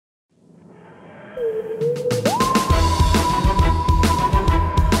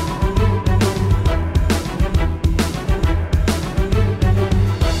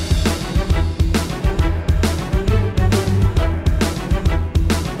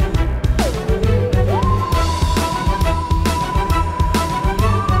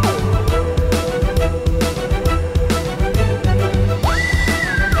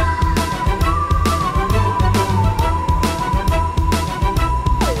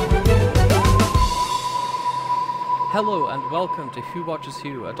Hello and welcome to Who Watches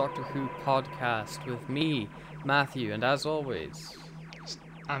Who, a Doctor Who podcast with me, Matthew, and as always,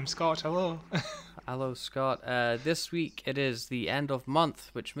 I'm Scott, hello. hello Scott. This week it is the end of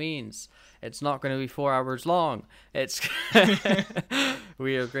month, which means it's not going to be 4 hours long. It's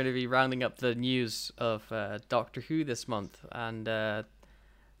we are going to be rounding up the news of Doctor Who this month, and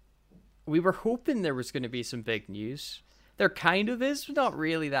we were hoping there was going to be some big news. There kind of is, but not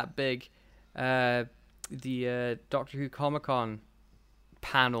really that big. The Doctor Who Comic Con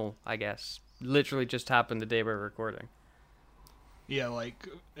panel, I guess, literally just happened the day we're recording. Yeah, like,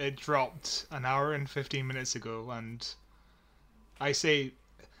 it dropped an hour and 15 minutes ago, and I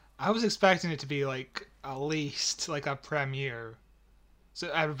was expecting it to be, like, at least, like, a premiere. So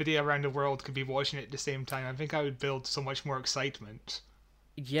everybody around the world could be watching it at the same time. I think I would build so much more excitement.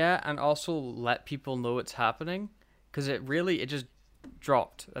 Yeah, and also let people know it's happening, because it just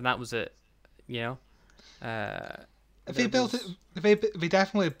dropped, and that was it, you know? If they built it, they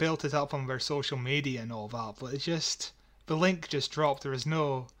definitely built it up on their social media and all that, but the link just dropped. There was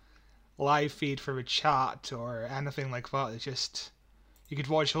no live feed for a chat or anything like that. You could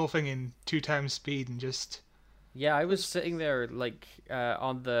watch the whole thing in 2 times speed and just... Yeah, I was sitting there, like,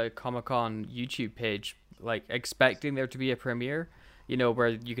 on the Comic-Con YouTube page, like, expecting there to be a premiere, you know, where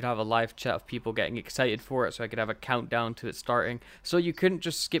you could have a live chat of people getting excited for it, so I could have a countdown to it starting. So you couldn't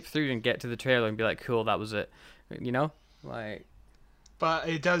just skip through and get to the trailer and be like, cool, that was it, you know? Like... But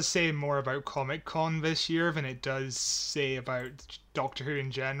it does say more about Comic Con this year than it does say about Doctor Who in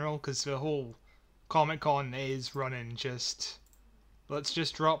general, because the whole Comic Con is running just... Let's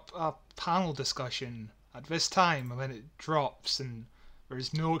just drop a panel discussion at this time, and then it drops, and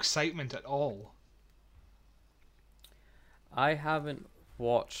there's no excitement at all. I haven't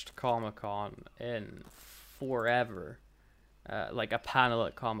watched Comic-Con in forever, like a panel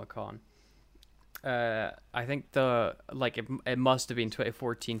at Comic-Con. I think it must have been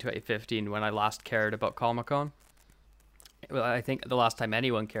 2014, 2015 when I last cared about Comic-Con. Well, I think the last time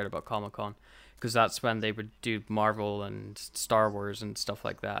anyone cared about Comic-Con, because that's when they would do Marvel and Star Wars and stuff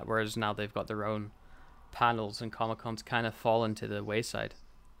like that, whereas now they've got their own panels and Comic-Con's kind of fallen to the wayside.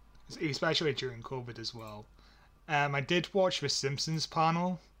 Especially during COVID as well. I did watch the Simpsons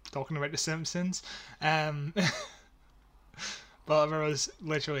panel, talking about the Simpsons, but there was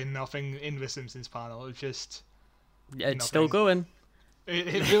literally nothing in the Simpsons panel. It was just Yeah, it's nothing. still going.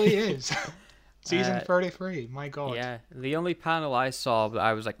 It really is. Season 33, my god. Yeah, the only panel I saw that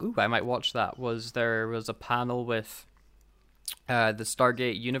I was like, ooh, I might watch that, there was a panel with the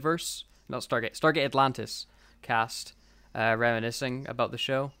Stargate Universe, not Stargate, Stargate Atlantis cast, reminiscing about the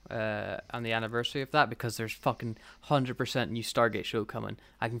show on the anniversary of that, because there's fucking 100% new Stargate show coming.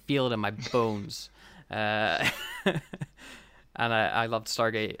 I can feel it in my bones. And I loved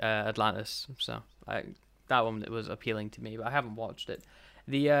Stargate Atlantis, so that one was appealing to me, but I haven't watched it.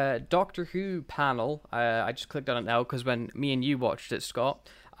 The Doctor Who panel, I just clicked on it now because when me and you watched it, Scott,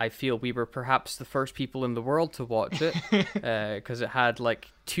 I feel we were perhaps the first people in the world to watch it, because it had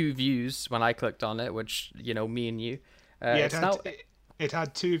like 2 views when I clicked on it, which, you know, me and you. Yeah, it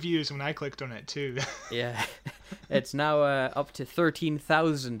had 2 views when I clicked on it too. Yeah, it's now up to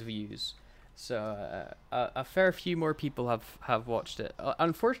 13,000 views. So a fair few more people have watched it.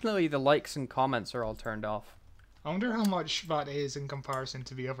 Unfortunately, the likes and comments are all turned off. I wonder how much that is in comparison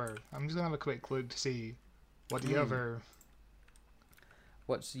to the other. I'm just gonna have a quick look to see what the other...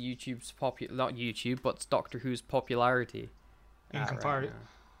 What's YouTube's not YouTube, what's Doctor Who's popularity? In comparison... Right,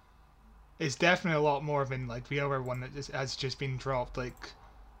 it's definitely a lot more than like the other one that has just been dropped, like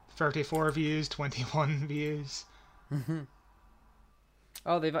 34 views, 21 views. Mm-hmm.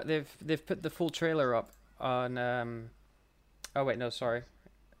 Oh, they've put the full trailer up on oh wait, no, sorry.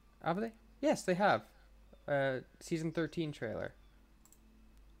 Have they? Yes, they have. Season 13 trailer.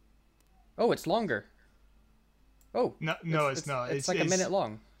 Oh, it's longer. Oh. No, it's not. It's like a minute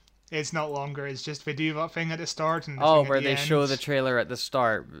long. It's not longer. It's just they do that thing at the start and where they show the trailer at the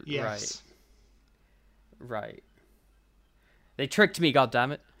start. Yes. Right. They tricked me,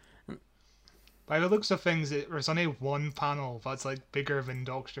 goddammit. By the looks of things, there's only one panel that's like bigger than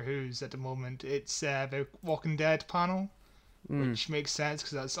Doctor Who's at the moment. It's the Walking Dead panel, which makes sense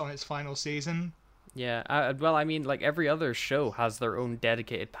because that's on its final season. Yeah, well, I mean, like every other show has their own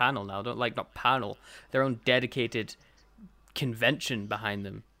dedicated panel now. Not panel, their own dedicated convention behind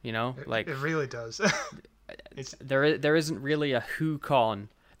them. You know, like it really does. There isn't really a Who-Con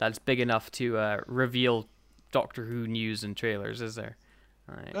that's big enough to reveal Doctor Who news and trailers, is there?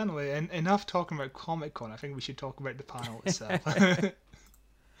 Right. Anyway, enough talking about Comic-Con. I think we should talk about the panel itself.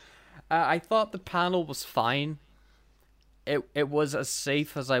 I thought the panel was fine. it was as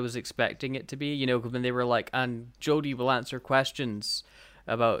safe as I was expecting it to be. You know, when they were like, and Jodie will answer questions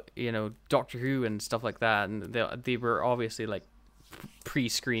about, you know, Doctor Who and stuff like that, and they were obviously like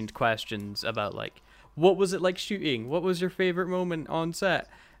pre-screened questions about like, what was it like shooting? What was your favorite moment on set?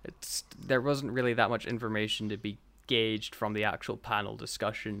 There wasn't really that much information to be gauged from the actual panel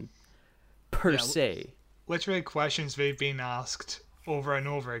discussion per se. Literally questions they've been asked over and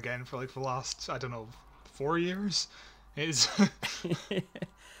over again for like the last, I don't know, 4 years. It's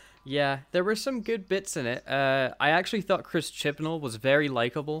Yeah, there were some good bits in it. I actually thought Chris Chibnall was very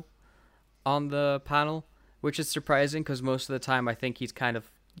likable on the panel, which is surprising because most of the time I think he's kind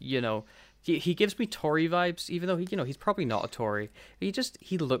of, you know, he gives me Tory vibes, even though he's probably not a Tory.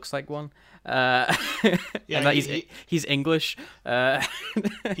 He looks like one. Yeah, and he's English.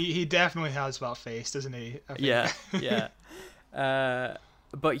 He definitely has that face, doesn't he? Yeah, yeah.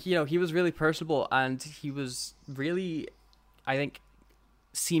 But you know, he was really personable, and he was really, I think,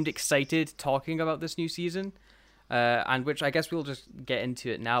 seemed excited talking about this new season. And which I guess we'll just get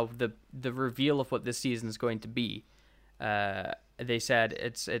into it now. The reveal of what this season is going to be. They said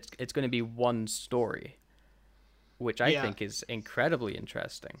it's going to be one story, which I think is incredibly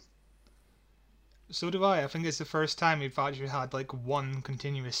interesting. So do I. I think it's the first time we've actually had like one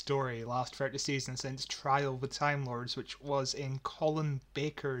continuous story last throughout the season since Trial of the Time Lords, which was in Colin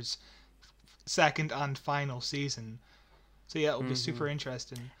Baker's second and final season. So yeah, it'll be super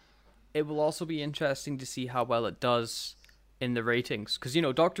interesting. It will also be interesting to see how well it does in the ratings, because you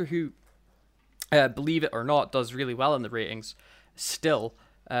know Doctor Who, believe it or not, does really well in the ratings still.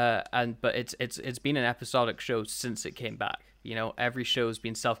 But it's been an episodic show since it came back. You know, every show's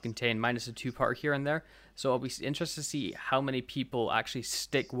been self-contained, minus a 2-part here and there. So I'll be interested to see how many people actually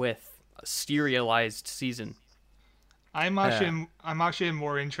stick with a serialized season. I'm actually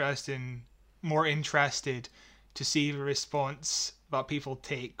more interested to see the response that people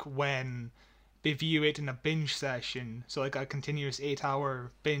take when they view it in a binge session. So like a continuous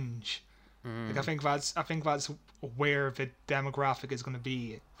 8-hour binge. Like I think that's where the demographic is going to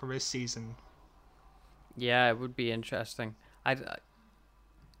be for this season. Yeah, it would be interesting. It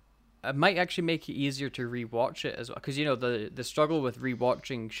might actually make it easier to rewatch it as well, because you know the struggle with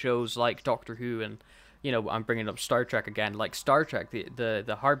rewatching shows like Doctor Who, and you know I'm bringing up Star Trek again. Like Star Trek,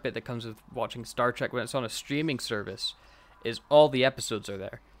 the hard bit that comes with watching Star Trek when it's on a streaming service is all the episodes are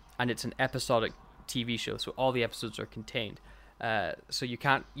there, and it's an episodic TV show, so all the episodes are contained. So you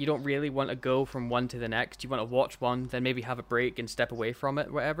don't really want to go from one to the next. You want to watch one, then maybe have a break and step away from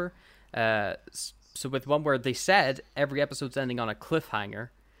it, whatever. So with one where they said every episode's ending on a cliffhanger,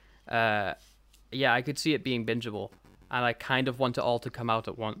 yeah, I could see it being bingeable, and I kind of want it all to come out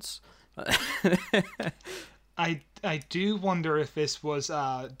at once. I do wonder if this was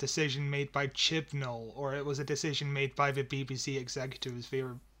a decision made by Chibnall or it was a decision made by the BBC executives. They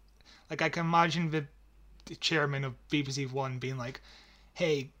were like, I can imagine the chairman of BBC One being like,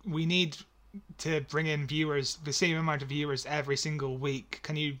 "Hey, we need to bring in viewers, the same amount of viewers every single week.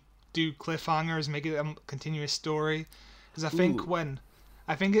 Can you do cliffhangers, make it a continuous story?" Because I think when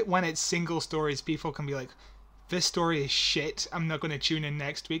it's single stories, people can be like, "This story is shit. I'm not going to tune in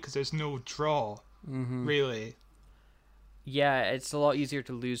next week because there's no draw." Really. Yeah, it's a lot easier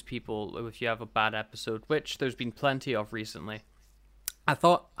to lose people if you have a bad episode, which there's been plenty of recently. I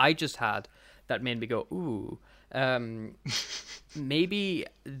thought I just had that made me go, ooh. Maybe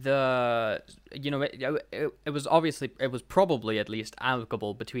it was probably at least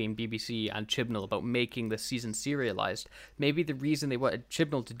amicable between BBC and Chibnall about making the season serialized. Maybe the reason they wanted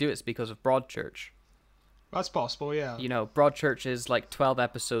Chibnall to do it is because of Broadchurch. That's possible, yeah. You know, Broadchurch is like 12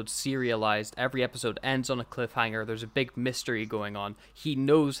 episodes serialized. Every episode ends on a cliffhanger. There's a big mystery going on. He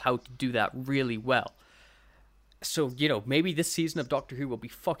knows how to do that really well. So, you know, maybe this season of Doctor Who will be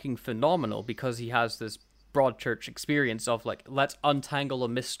fucking phenomenal because he has this Broadchurch experience of like, let's untangle a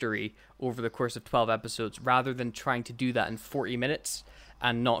mystery over the course of 12 episodes rather than trying to do that in 40 minutes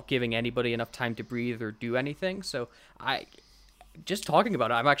and not giving anybody enough time to breathe or do anything. So just talking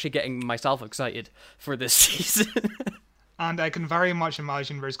about it, I'm actually getting myself excited for this season. And I can very much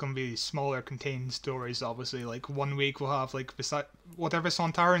imagine there's going to be smaller contained stories, obviously. Like, one week we'll have, like, whatever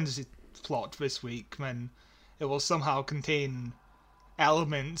Sontaran's plot this week, then it will somehow contain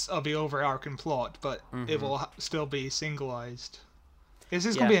elements of the overarching plot, but it will still be singleized. This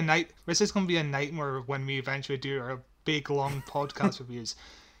is going to be a nightmare when we eventually do our big, long podcast reviews.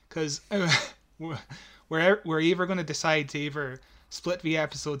 Because we're either going to decide to either split the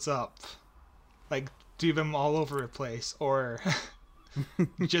episodes up, like do them all over the place, or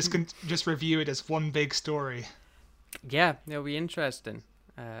just review it as one big story. Yeah, it'll be interesting.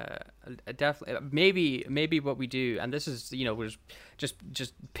 Definitely, maybe what we do, and this is, we're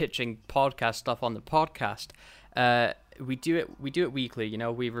just pitching podcast stuff on the podcast. We do it weekly.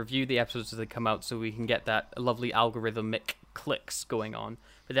 We review the episodes as they come out, so we can get that lovely algorithmic clicks going on.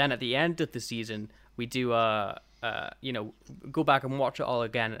 But then at the end of the season, we do go back and watch it all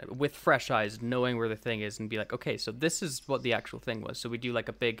again with fresh eyes, knowing where the thing is, and be like, okay, so this is what the actual thing was. So we do like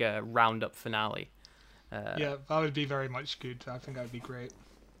a big roundup finale. Yeah, that would be very much good. I think that would be great.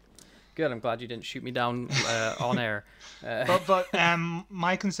 Good. I'm glad you didn't shoot me down on air. But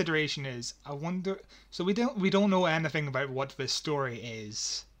my consideration is, I wonder. So we don't know anything about what this story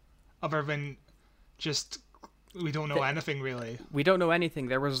is, other than just we don't know anything really. We don't know anything.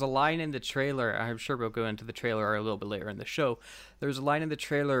 There was a line in the trailer. I'm sure we'll go into the trailer a little bit later in the show. There was a line in the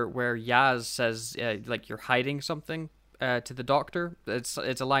trailer where Yaz says, like, you're hiding something to the Doctor. It's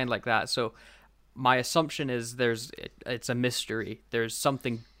a line like that. So my assumption is it's a mystery. There's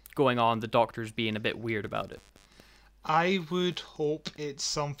something going on. The Doctor's being a bit weird about it. I would hope it's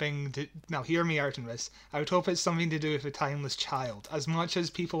something now hear me out on this. I would hope it's something to do with the Timeless Child. As much as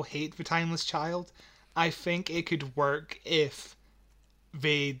people hate the Timeless Child, I think it could work if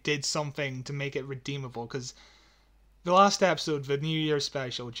they did something to make it redeemable, because the last episode, the New Year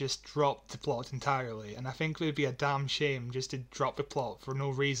special, just dropped the plot entirely, and I think it would be a damn shame just to drop the plot for no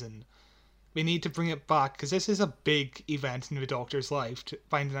reason. We need to bring it back, because this is a big event in the Doctor's life,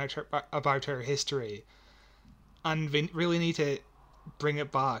 finding out about her history. And we really need to bring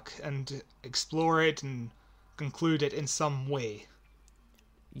it back and explore it and conclude it in some way.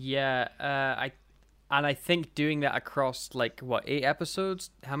 Yeah, I think doing that across, 8 episodes?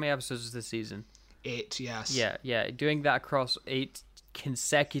 How many episodes is this season? 8, yes. Yeah. Doing that across 8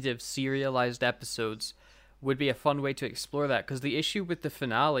 consecutive serialized episodes would be a fun way to explore that, because the issue with the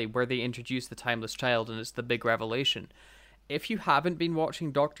finale, where they introduce the Timeless Child and it's the big revelation, if you haven't been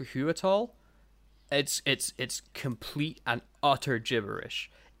watching Doctor Who at all, it's complete and utter gibberish.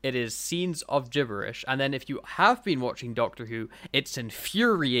 It is scenes of gibberish, and then if you have been watching Doctor Who, it's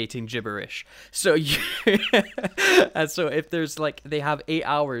infuriating gibberish. So and so if there's they have 8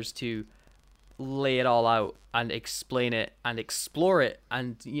 hours to lay it all out and explain it and explore it,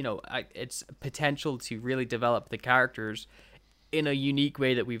 and it's potential to really develop the characters in a unique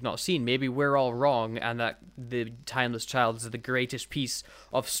way that we've not seen. Maybe we're all wrong, and that the Timeless Child is the greatest piece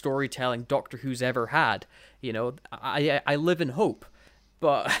of storytelling Doctor Who's ever had. I live in hope.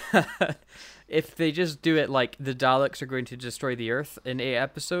 But if they just do it like the Daleks are going to destroy the Earth in 8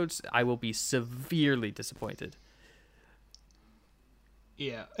 episodes, I will be severely disappointed.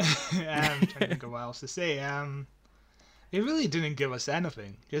 Yeah. I'm trying to think of what else to say. They really didn't give us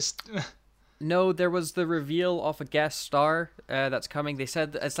anything. Just... No, there was the reveal of a guest star that's coming. They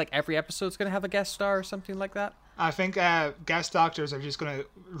said it's like every episode's going to have a guest star or something like that. I think guest doctors are just going to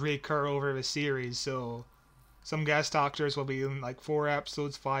recur over the series, so... Some guest doctors will be in 4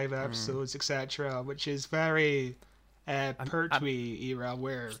 episodes, 5 episodes, etc., which is very Pertwee era,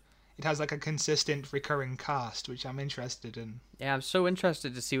 where it has a consistent recurring cast, which I'm interested in. Yeah, I'm so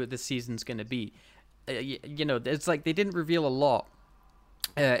interested to see what this season's going to be. It's like they didn't reveal a lot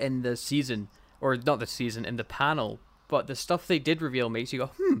in the season, or not the season, in the panel, but the stuff they did reveal makes you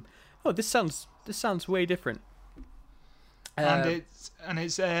go, oh, this sounds way different. And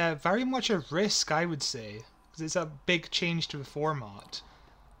it's very much a risk, I would say. Because it's a big change to the format.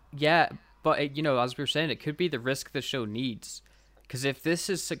 Yeah, but as we were saying, it could be the risk the show needs. Because if this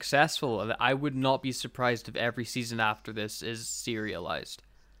is successful, I would not be surprised if every season after this is serialized,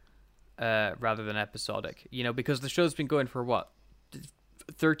 rather than episodic. Because the show's been going for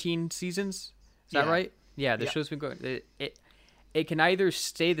 13 seasons? Is that right? Yeah, the show's been going. It can either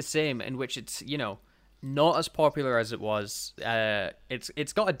stay the same, in which it's not as popular as it was.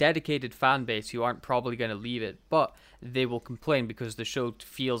 It's got a dedicated fan base who aren't probably going to leave it, but they will complain because the show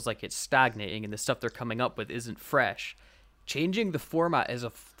feels like it's stagnating and the stuff they're coming up with isn't fresh. Changing the format is a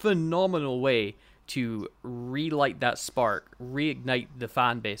phenomenal way to relight that spark, reignite the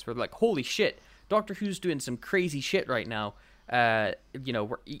fan base. We're like, holy shit, Doctor Who's doing some crazy shit right now. Where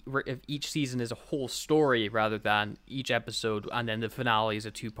if each season is a whole story rather than each episode, and then the finale is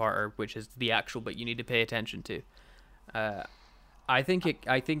a 2-parter, which is the actual bit you need to pay attention to. I think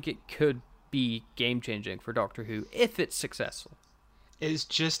it could be game changing for Doctor Who if it's successful. It's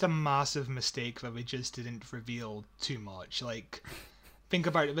just a massive mistake that we just didn't reveal too much. Think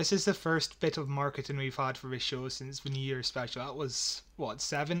about it. This is the first bit of marketing we've had for this show since the New Year special. That was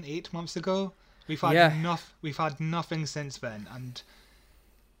 7-8 months ago. We've had nothing since then, and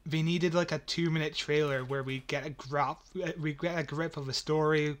they needed a 2-minute trailer where we get a grip of the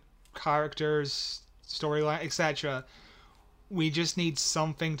story, characters, storyline, etc. we just need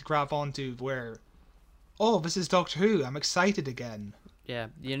something to grab onto where, oh, this is Doctor Who. I'm excited again. Yeah,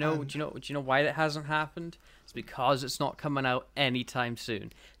 do you know why that hasn't happened? It's because it's not coming out anytime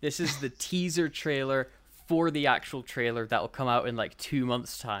soon. This is the teaser trailer for the actual trailer that will come out in like 2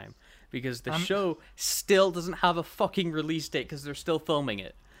 months' time. Because the show still doesn't have a fucking release date because they're still filming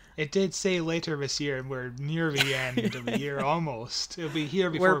it. It did say later this year, and we're near the end of the year almost. It'll be here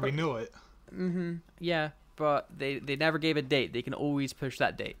before we know it. Yeah, but they never gave a date. They can always push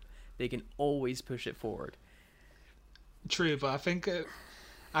that date. They can always push it forward. True, but I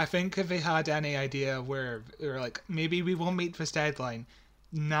think if they had any idea where they're like, maybe we won't meet this deadline,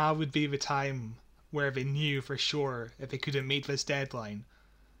 now would be the time where they knew for sure if they couldn't meet this deadline.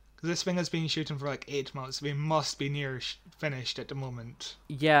 Because this thing has been shooting for like 8 months. They must be near finished at the moment.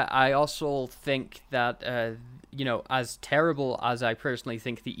 Yeah, I also think that, as terrible as I personally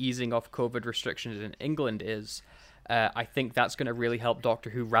think the easing of COVID restrictions in England is, I think that's going to really help Doctor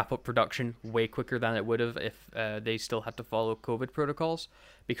Who wrap up production way quicker than it would have if they still had to follow COVID protocols.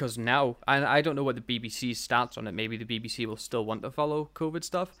 Because now, and I don't know what the BBC's stance on it, maybe the BBC will still want to follow COVID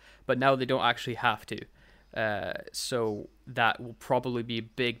stuff, but now they don't actually have to. So that will probably be a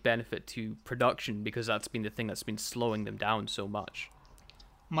big benefit to production because that's been the thing that's been slowing them down so much.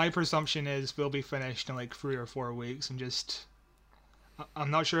 My presumption is they'll be finished in like 3 or 4 weeks and just...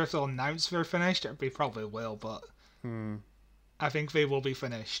 I'm not sure if they'll announce they're finished. They probably will, but... I think they will be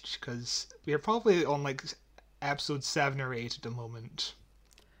finished because we're probably on like episode 7 or 8 at the moment.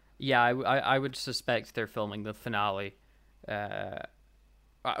 Yeah, I would suspect they're filming the finale.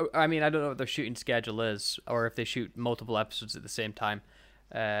 I mean, I don't know what their shooting schedule is, or if they shoot multiple episodes at the same time.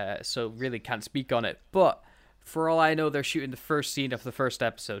 So really can't speak on it. But for all I know, they're shooting the first scene of the first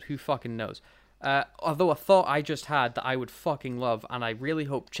episode. Who fucking knows? Although a thought I just had that I would fucking love, and I really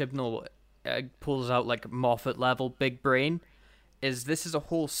hope Chibnall pulls out like Moffat level big brain, is this is a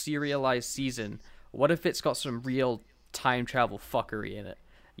whole serialized season. What if it's got some real time travel fuckery in it?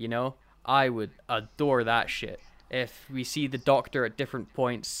 You know? I would adore that shit. If we see the Doctor at different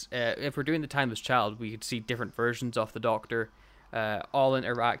points, if we're doing the Timeless Child, we could see different versions of the Doctor, all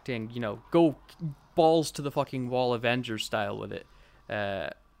interacting, go balls to the fucking wall Avengers style with it.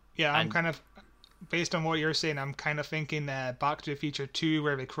 I'm kind of, based on what you're saying, I'm kind of thinking Back to the Future 2,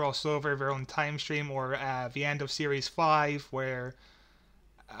 where they cross over their own time stream, or the end of Series 5, where...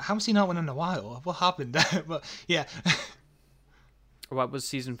 I haven't seen that one in a while. What happened? But, yeah. What was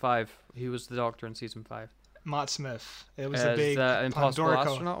Season 5? Who was the Doctor in Season 5? Matt Smith. It was a big the Impossible Pandorica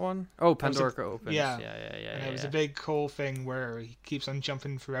Astronaut one. Oh, Pandorica opens. Yeah, yeah. It was a big whole thing where he keeps on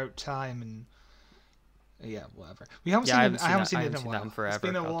jumping throughout time and whatever. I haven't seen it in a while. Forever. It's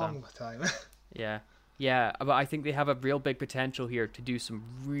been a long time. Yeah, but I think they have a real big potential here to do some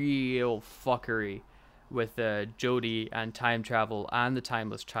real fuckery with Jodie and time travel and the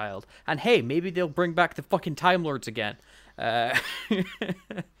Timeless Child. And hey, maybe they'll bring back the fucking Time Lords again.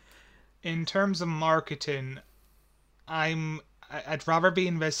 In terms of marketing, I'd rather be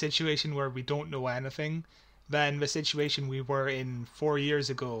in this situation where we don't know anything than the situation we were in 4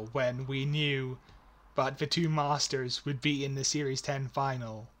 years ago when we knew that the two Masters would be in the Series 10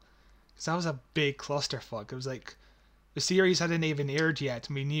 final. Because that was a big clusterfuck. It was like, the series hadn't even aired yet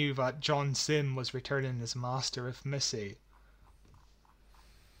and we knew that John Sim was returning as Master of Missy.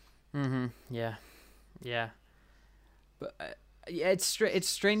 Yeah. But... it's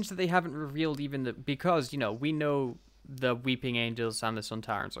strange that they haven't revealed even because we know the Weeping Angels and the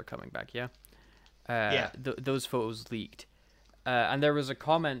Sontarans are coming back. Those photos leaked, and there was a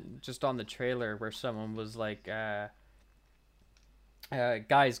comment just on the trailer where someone was like,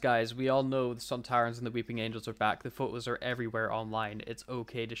 guys, we all know the Sontarans and the Weeping Angels are back. The photos are everywhere online. It's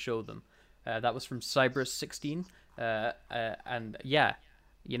okay to show them. That was from Cybrus16, and yeah,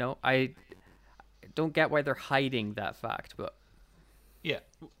 I don't get why they're hiding that fact, but. Yeah,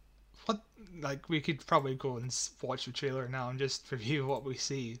 we could probably go and watch the trailer now and just review what we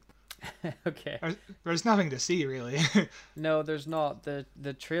see. Okay. There's nothing to see, really. No, there's not.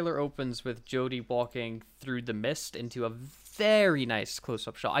 The trailer opens with Jodie walking through the mist into a very nice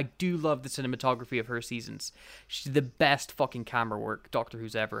close-up shot. I do love the cinematography of her seasons. She's the best fucking camera work Doctor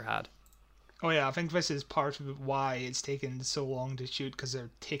Who's ever had. Oh yeah, I think this is part of why it's taken so long to shoot, because they're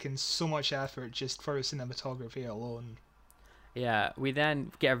taking so much effort just for cinematography alone. Yeah, we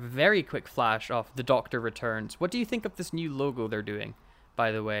then get a very quick flash of The Doctor Returns. What do you think of this new logo they're doing,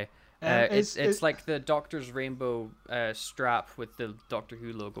 by the way? It's like the Doctor's rainbow strap with the Doctor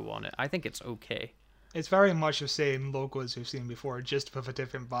Who logo on it. I think it's okay. It's very much the same logo as we've seen before, just with a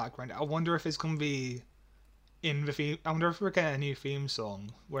different background. I wonder if it's going to be in the theme. I wonder if we're getting a new theme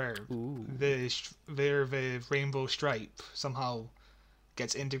song where Ooh. the rainbow stripe somehow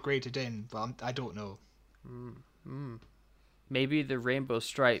gets integrated in, but I don't know. Maybe the rainbow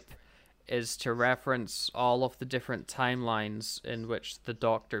stripe is to reference all of the different timelines in which the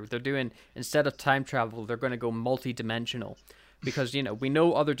Doctor, they're doing, instead of time travel, they're going to go multi-dimensional. Because, we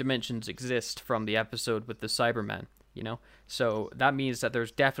know other dimensions exist from the episode with the Cybermen, So that means that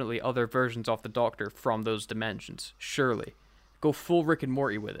there's definitely other versions of the Doctor from those dimensions. Surely. Go full Rick and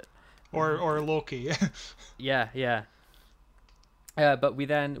Morty with it. Or Loki. Yeah. But we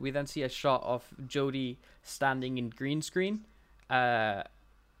then see a shot of Jodie standing in green screen. I'd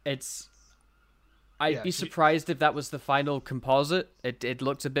be surprised if that was the final composite. It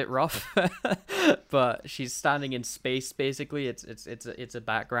looks a bit rough, but she's standing in space. Basically, it's a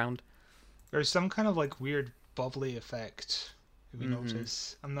background. There's some kind of like weird bubbly effect. If you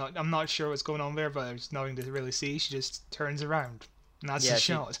notice, I'm not sure what's going on there, but there's nothing to really see. She just turns around, and that's the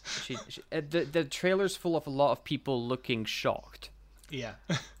shot. The trailer's full of a lot of people looking shocked. Yeah.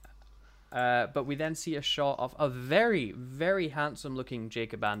 But we then see a shot of a very, very handsome-looking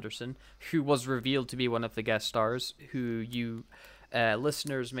Jacob Anderson, who was revealed to be one of the guest stars, who you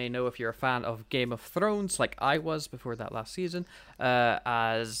listeners may know if you're a fan of Game of Thrones, like I was before that last season,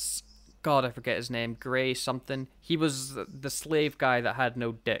 as... God, I forget his name. Gray something. He was the slave guy that had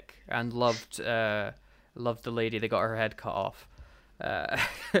no dick and loved the lady that got her head cut off.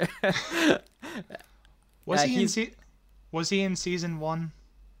 Was he in season 1?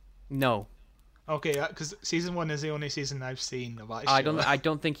 No. Okay, because season 1 is the only season I've seen of that show. I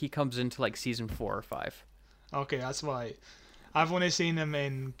don't think he comes into like season 4 or 5. Okay, that's why. I've only seen him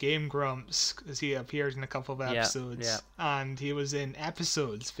in Game Grumps because he appeared in a couple of episodes, and he was in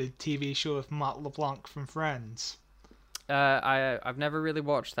Episodes, the TV show with Matt LeBlanc from Friends. I've never really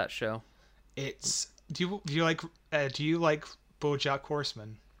watched that show. Do you like BoJack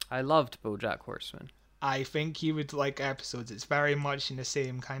Horseman? I loved BoJack Horseman. I think you would like Episodes. It's very much in the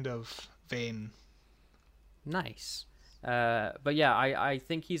same kind of vein. Nice. But yeah, I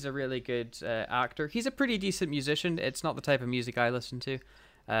think he's a really good actor. He's a pretty decent musician. It's not the type of music I listen to,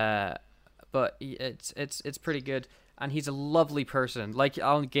 but it's pretty good. And he's a lovely person. Like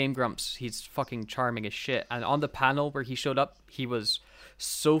on Game Grumps, he's fucking charming as shit. And on the panel where he showed up, he was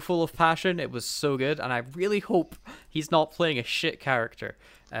so full of passion. It was so good. And I really hope he's not playing a shit character.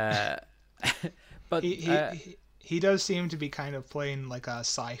 But he does seem to be kind of playing like a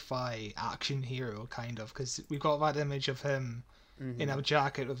sci-fi action hero, kind of, because we've got that image of him in a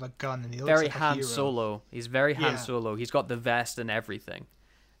jacket with a gun, and he looks very like a Han hero. Solo. He's very Han Solo. He's got the vest and everything.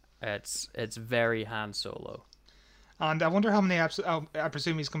 It's very Han Solo. And I wonder how many episodes. I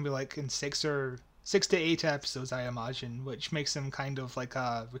presume he's going to be like in 6 to 8 episodes, I imagine, which makes him kind of like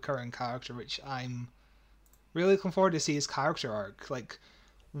a recurring character, which I'm really looking forward to see his character arc. Like,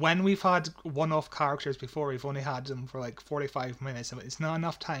 when we've had one-off characters before, we've only had them for like 45 minutes. It's not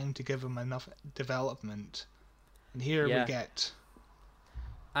enough time to give them enough development. And here we get...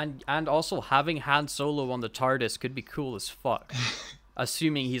 And also having Han Solo on the TARDIS could be cool as fuck.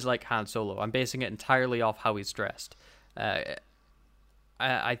 Assuming he's like Han Solo. I'm basing it entirely off how he's dressed. I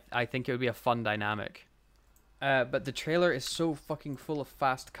think it would be a fun dynamic. But the trailer is so fucking full of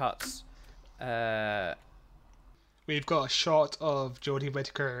fast cuts. We've got a shot of Jodie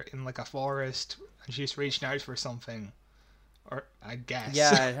Whittaker in like a forest, and she's reaching out for something, or I guess.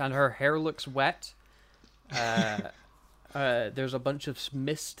 Yeah, and her hair looks wet. There's a bunch of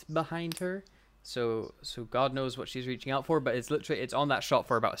mist behind her, so God knows what she's reaching out for. But it's on that shot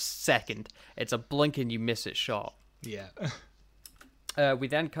for about a second. It's a blink and you miss it shot. Yeah. We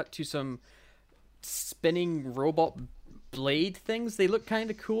then cut to some spinning robot blade things. They look kind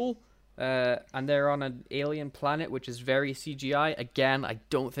of cool. And they're on an alien planet, which is very CGI. Again, I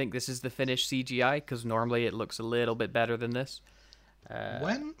don't think this is the finished CGI, because normally it looks a little bit better than this.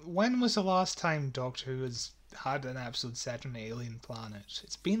 When was the last time Doctor Who has had an episode set on an alien planet?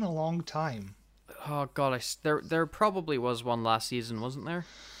 It's been a long time. Oh god, there probably was one last season, wasn't there?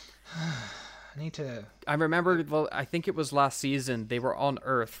 I remember. Well, I think it was last season. They were on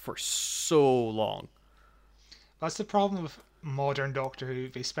Earth for so long. That's the problem with modern Doctor Who.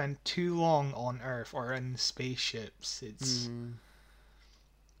 They spend too long on Earth or in spaceships. It's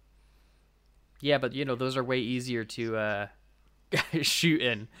yeah, but those are way easier to shoot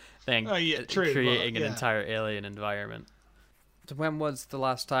in than creating an entire alien environment. So when was the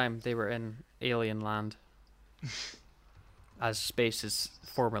last time they were in alien land, as space is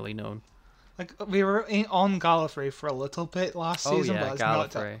formerly known? Like, we were on Gallifrey for a little bit last season, but it's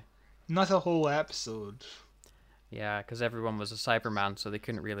not a whole episode. Yeah, because everyone was a Cyberman, so they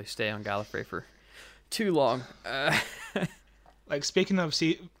couldn't really stay on Gallifrey for too long. Like speaking of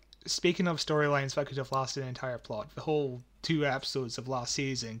storylines that could have lasted an entire plot, the whole 2 episodes of last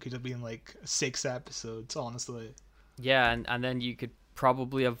season could have been like 6 episodes, honestly. Yeah, and then you could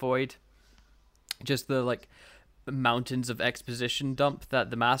probably avoid just the like mountains of exposition dump that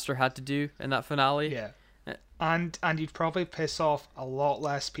the Master had to do in that finale. Yeah. And you'd probably piss off a lot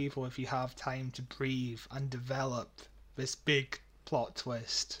less people if you have time to breathe and develop this big plot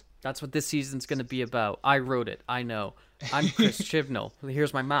twist. That's what this season's going to be about. I wrote it. I know. I'm Chris Chibnall.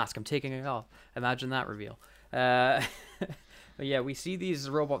 Here's my mask. I'm taking it off. Imagine that reveal. But yeah, we see these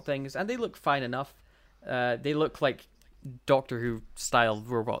robot things, and they look fine enough. They look like Doctor Who style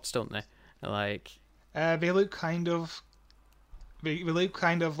robots, don't they? Like they look kind of. They look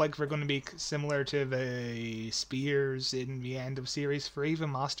kind of like they're going to be similar to the spears in the end of Series 3, the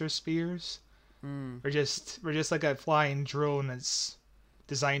Master Spears. We're just like a flying drone that's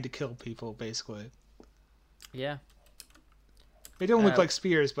designed to kill people, basically. Yeah. They don't look like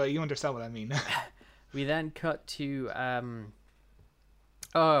spears, but you understand what I mean. We then cut to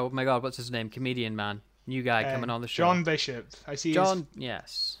oh my god, what's his name? Comedian man, new guy coming on the show. John Bishop.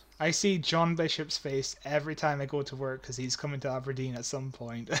 Yes. I see John Bishop's face every time I go to work because he's coming to Aberdeen at some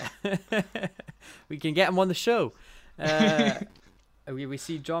point. We can get him on the show. We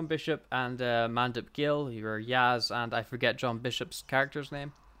see John Bishop and Mandip Gill, who are Yaz, and I forget John Bishop's character's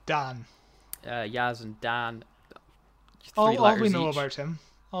name. Dan. Yaz and Dan. All we know about him.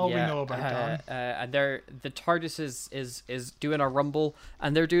 We know about Dan. And the TARDIS is doing a rumble,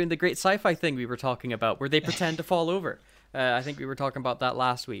 and they're doing the great sci-fi thing we were talking about, where they pretend to fall over. I think we were talking about that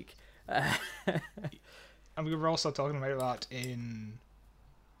last week. And we were also talking about that in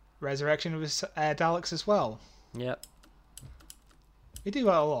Resurrection of Daleks as well. Yep. We do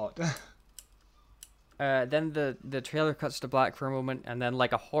that a lot. Then the trailer cuts to black for a moment, and then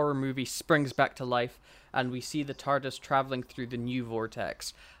like a horror movie springs back to life, and we see the TARDIS traveling through the new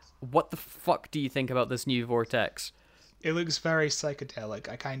vortex. What the fuck do you think about this new vortex? It looks very psychedelic.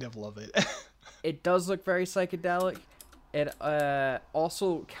 I kind of love it. It does look very psychedelic. It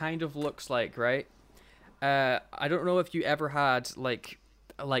also kind of looks like, right? I don't know if you ever had like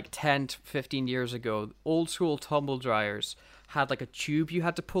 10 to 15 years ago, old school tumble dryers had like a tube you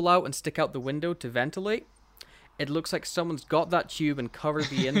had to pull out and stick out the window to ventilate. It looks like someone's got that tube and covered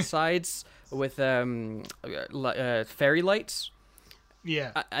the insides with fairy lights.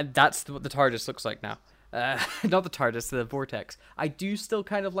 Yeah. And that's what the TARDIS looks like now. Not the TARDIS, the vortex. I do still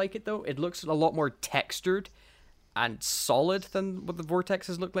kind of like it though. It looks a lot more textured and solid than what the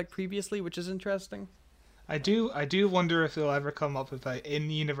vortexes looked like previously, which is interesting. I do wonder if they'll ever come up with an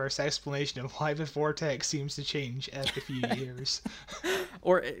in-universe explanation of why the vortex seems to change every few years.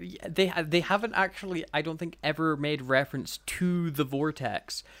 Or they haven't actually, I don't think, ever made reference to the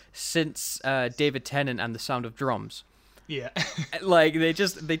vortex since David Tennant and the Sound of Drums. Yeah. Like they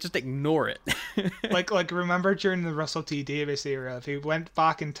just ignore it. like remember during the Russell T Davies era, if he went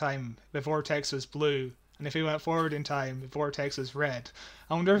back in time, the vortex was blue. And if he went forward in time, the vortex is red.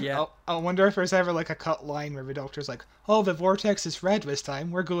 I wonder if there's ever like a cut line where the Doctor's like, "Oh, the vortex is red this time.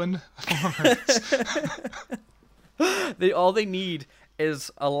 We're going forwards." All they need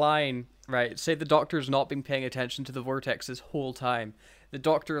is a line, right? Say the Doctor's not been paying attention to the vortex this whole time. The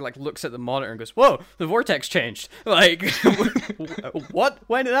Doctor like looks at the monitor and goes, "Whoa, the vortex changed." Like, what?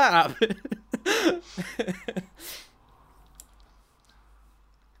 When did that happen?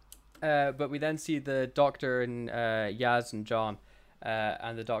 But we then see the Doctor and Yaz and John,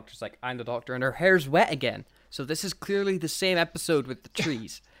 and the Doctor's like, "I'm the Doctor," and her hair's wet again. So this is clearly the same episode with the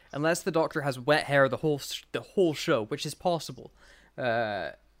trees, unless the Doctor has wet hair the whole show, which is possible.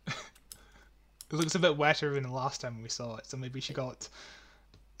 It looks a bit wetter than the last time we saw it, so maybe she got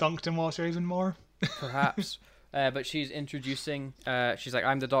dunked in water even more. Perhaps. But she's introducing. She's like,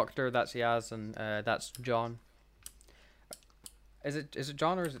 "I'm the Doctor. That's Yaz, and that's John." Is it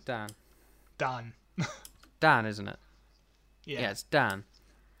John or is it Dan? Dan. Dan, isn't it? Yeah, it's Dan.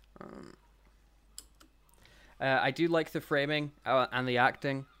 I do like the framing and the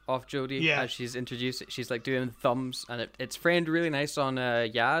acting of Jodie as she's introduced. She's like doing thumbs, and it's framed really nice on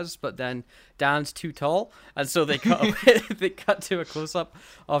Yaz, but then Dan's too tall, and so they cut they cut to a close up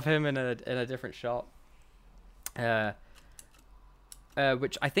of him in a different shot.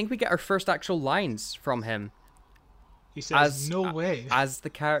 Which I think we get our first actual lines from him. He says, "No way." As the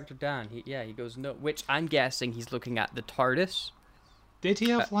character Dan. He goes, "No," which I'm guessing he's looking at the TARDIS. Did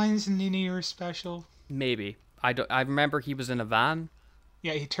he have lines in the New Year's special? Maybe. I remember he was in a van.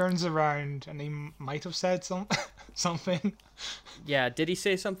 Yeah, he turns around and he might have said something. Yeah, did he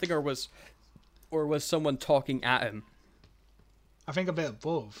say something or was someone talking at him? I think a bit of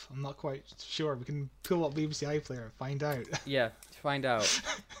both. I'm not quite sure. We can pull up BBC iPlayer and find out. Yeah, find out.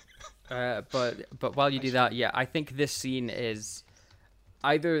 But while you do that, yeah, I think this scene is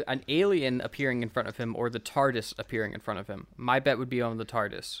either an alien appearing in front of him or the TARDIS appearing in front of him. My bet would be on the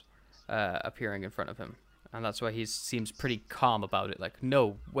TARDIS appearing in front of him. And that's why he seems pretty calm about it. Like,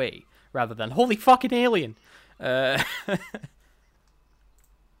 no way. Rather than, holy fucking alien!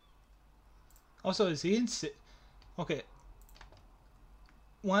 Also, is he in... Okay.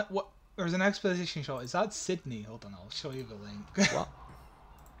 What? There's an exposition shot. Is that Sydney? Hold on, I'll show you the link. What?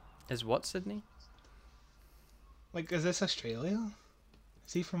 Is what Sydney? Like, is this Australia?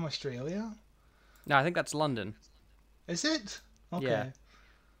 Is he from Australia? No, I think that's London. Is it? Okay. Yeah.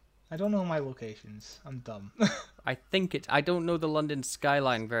 I don't know my locations. I'm dumb. I think it's... I don't know the London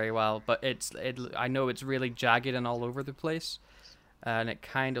skyline very well, but I know it's really jagged and all over the place. And it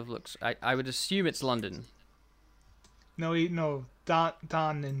kind of looks... I would assume it's London. No,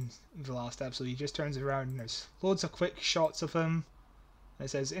 Dan in the last episode, he just turns around and there's loads of quick shots of him. And it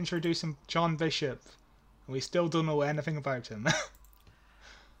says, introducing John Bishop. And we still don't know anything about him.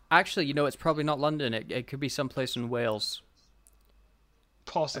 Actually, it's probably not London. It could be someplace in Wales.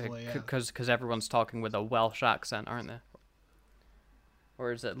 Possibly, yeah. Because everyone's talking with a Welsh accent, aren't they?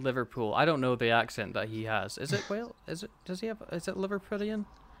 Or is it Liverpool? I don't know the accent that he has. Is it Wales? Is it Liverpudlian?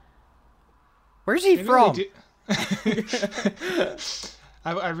 Where's he from?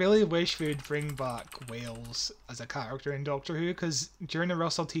 I really wish we'd bring back Wales as a character in Doctor Who, because during the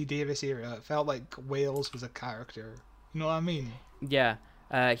Russell T Davies era, it felt like Wales was a character. You know what I mean? Yeah.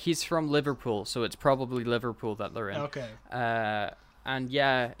 He's from Liverpool, so it's probably Liverpool that they're in. Okay. And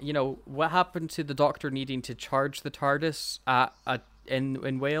yeah, what happened to the Doctor needing to charge the TARDIS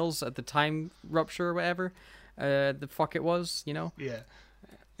in Wales at the time rupture or whatever the fuck it was, Yeah.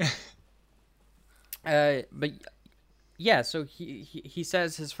 But yeah, so he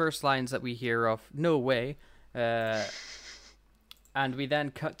says his first lines that we hear of, no way, and we then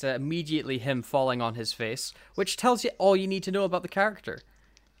cut to immediately him falling on his face, which tells you all you need to know about the character.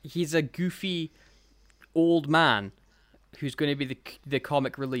 He's a goofy old man who's going to be the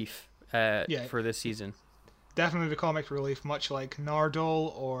comic relief for this season. Definitely the comic relief, much like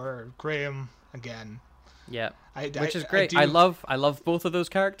Nardole or Graham again. Yeah, which is great. I love both of those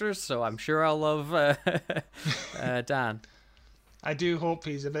characters, so I'm sure I'll love Dan. I do hope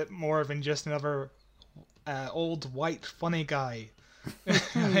he's a bit more than just another old white funny guy.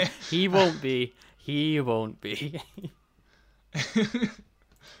 He won't be. He won't be.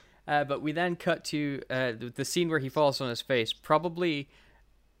 But we then cut to the scene where he falls on his face. Probably,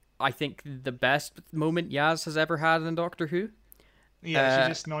 I think, the best moment Yaz has ever had in Doctor Who. Yeah,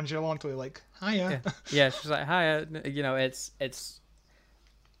 she's just nonchalantly like, hiya. Yeah, she's like, hiya. It's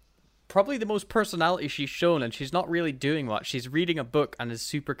probably the most personality she's shown, and she's not really doing much. She's reading a book and is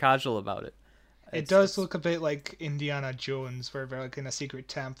super casual about it. It does look a bit like Indiana Jones, where they're like in a secret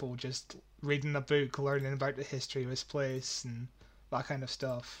temple, just reading a book, learning about the history of his place, and that kind of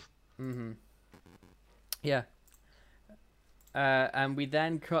stuff. Mm-hmm. Yeah. And we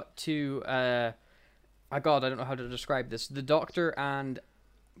then cut to... I don't know how to describe this. The Doctor and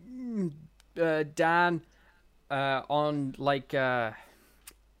Dan on, like... how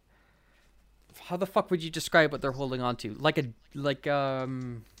the fuck would you describe what they're holding on to?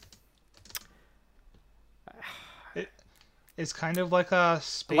 It's kind of like a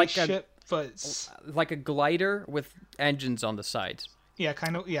spaceship, but it's... Like a glider with engines on the sides. Yeah,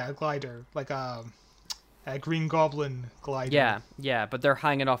 kind of, a glider. Like a Green Goblin glider. Yeah, but they're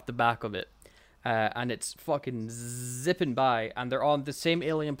hanging off the back of it. And it's fucking zipping by, and they're on the same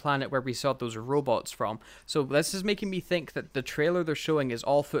alien planet where we saw those robots from. So this is making me think that the trailer they're showing is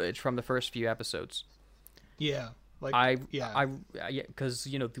all footage from the first few episodes. Yeah. Because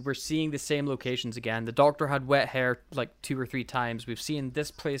we're seeing the same locations again. The Doctor had wet hair like 2 or 3 times. We've seen this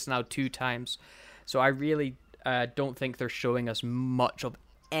place now 2 times. So I really don't think they're showing us much of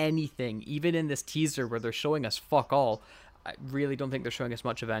anything, even in this teaser where they're showing us fuck all. I really don't think they're showing us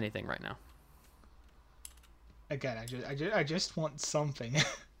much of anything right now. Again, I just want something.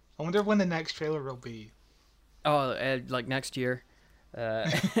 I wonder when the next trailer will be. Oh, like next year.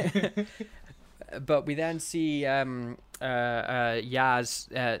 But we then see Yaz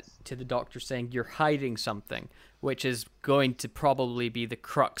to the Doctor saying, "You're hiding something," which is going to probably be the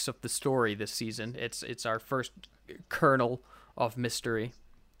crux of the story this season. It's our first kernel of mystery.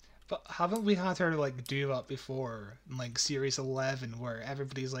 But haven't we had her like do that before in like series 11, where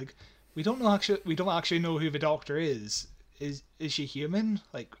everybody's like, we don't actually know who the Doctor is. Is she human?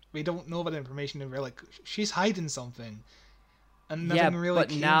 Like, we don't know that information, and we're like, she's hiding something. And nothing really but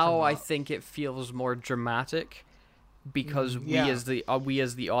came now from I that. think it feels more dramatic because yeah. we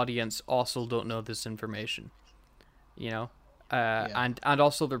as the audience also don't know this information, you know. And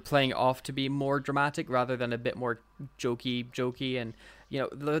also they're playing it off to be more dramatic rather than a bit more jokey, and you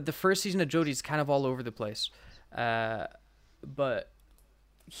know the first season of Jodie's kind of all over the place, but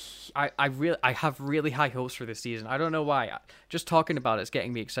I have really high hopes for this season. I don't know why. Just talking about it's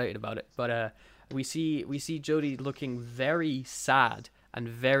getting me excited about it. But we see Jodie looking very sad and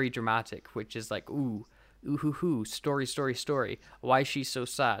very dramatic, which is like ooh hoo hoo, story. Why is she so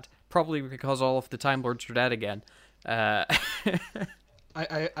sad? Probably because all of the Time Lords are dead again. I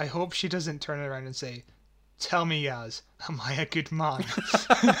hope she doesn't turn around and say, "Tell me, Yaz, am I a good man?"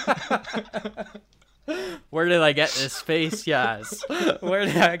 Where did I get this face, Yaz? Where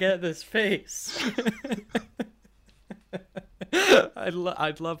did I get this face?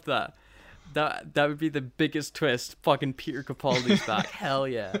 I'd love that. That would be the biggest twist. Fucking Peter Capaldi's back. Hell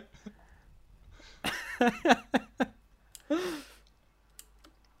yeah.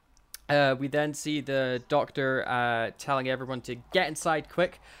 We then see the Doctor telling everyone to get inside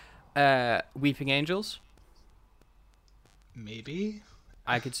quick. Weeping Angels. Maybe.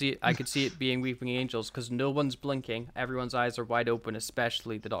 I could see it being Weeping Angels because no one's blinking. Everyone's eyes are wide open,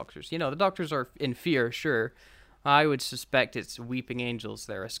 especially the Doctors. You know, the Doctors are in fear, sure. I would suspect it's Weeping Angels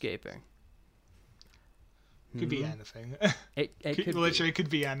they're escaping. Could be anything. It could literally could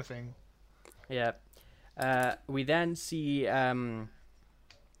be anything. Yeah. We then see a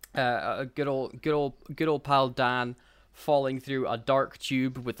good old pal Dan falling through a dark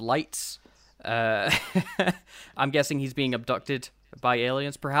tube with lights. I'm guessing he's being abducted by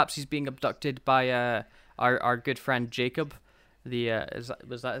aliens. Perhaps he's being abducted by our good friend Jacob. Is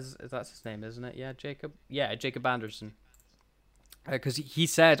that his name, isn't it? Yeah, Jacob. Yeah, Jacob Anderson. Because he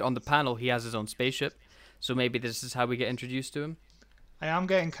said on the panel he has his own spaceship, so maybe this is how we get introduced to him. I am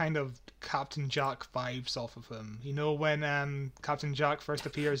getting kind of Captain Jack vibes off of him. You know when Captain Jack first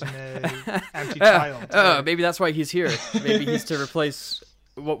appears in the Empty Child? Maybe that's why he's here. Maybe he's to replace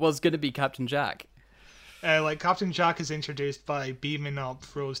what was going to be Captain Jack. Like Captain Jack is introduced by beaming up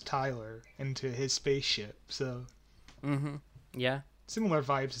Rose Tyler into his spaceship, so... Yeah. Similar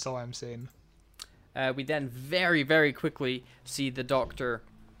vibes is all I'm saying. We then very, very quickly see the Doctor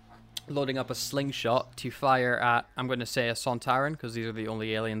loading up a slingshot to fire at, I'm going to say, a Sontaran, because these are the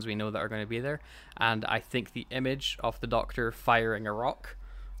only aliens we know that are going to be there. And I think the image of the Doctor firing a rock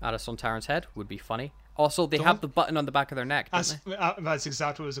at a Sontaran's head would be funny. Also, they have the button on the back of their neck, don't they? That's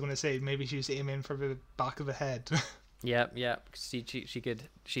exactly what I was going to say. Maybe she's aiming for the back of the head. Yeah. See, she could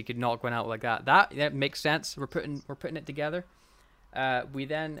knock one out like that. That makes sense. We're putting it together. We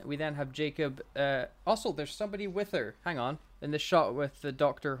then have Jacob. Also, there's somebody with her. Hang on. In the shot with the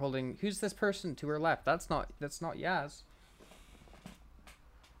Doctor holding, who's this person to her left? That's not Yaz.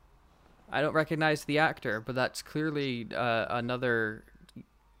 I don't recognize the actor, but that's clearly another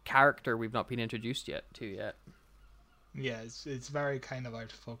character we've not been introduced to yet. Yeah, it's very kind of out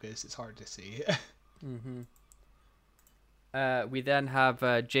of focus. It's hard to see. We then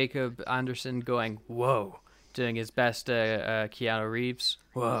have Jacob Anderson going, "Whoa," doing his best Keanu Reeves.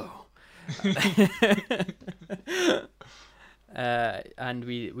 Whoa. And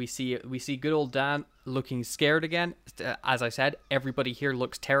we see good old Dan looking scared again. As I said, everybody here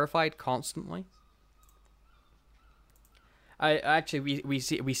looks terrified constantly. We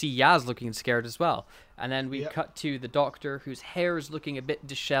see Yaz looking scared as well, and then we cut to the Doctor, whose hair is looking a bit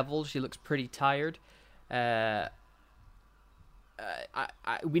disheveled. She looks pretty tired.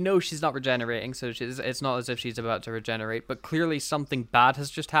 We know she's not regenerating, so it's not as if she's about to regenerate, but clearly something bad has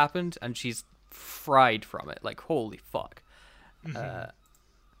just happened, and she's fried from it. Like, holy fuck.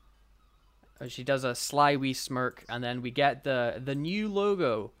 She does a sly wee smirk, and then we get the new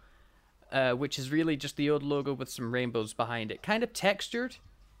logo, which is really just the old logo with some rainbows behind it. Kind of textured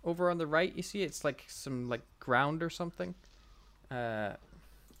over on the right, you see? It's like some like ground or something.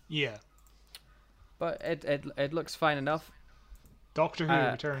 Yeah. But it looks fine enough. Doctor Who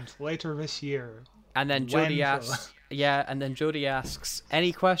returns later this year. And then Jodie asks,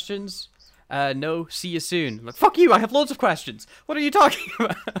 any questions? No, see you soon. I'm like, fuck you, I have loads of questions. What are you talking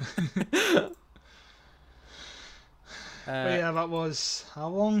about? But yeah, that was how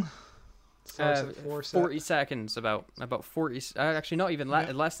long? 40 seconds, about 40. Actually, not even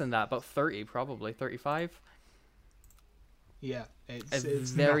less than that, about 30, probably 35. Yeah,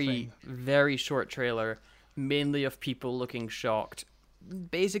 it's very, nothing. very short trailer, mainly of people looking shocked.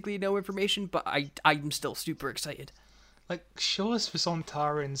 Basically, no information, but I'm still super excited. Like, show us the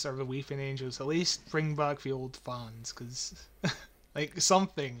Sontarans or the Weeping Angels. At least bring back the old fans, because, like,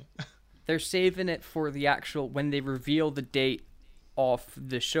 something. They're saving it for the actual, when they reveal the date off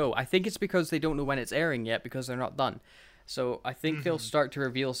the show. I think it's because they don't know when it's airing yet because they're not done. So I think they'll start to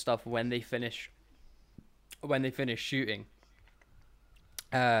reveal stuff when they finish shooting.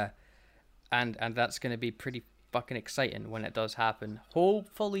 And that's going to be pretty fucking exciting when it does happen.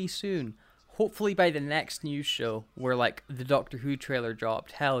 Hopefully soon. Hopefully by the next news show where like the Doctor Who trailer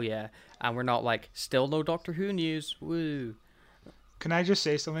dropped. Hell yeah. And we're not like, still no Doctor Who news. Woo. Can I just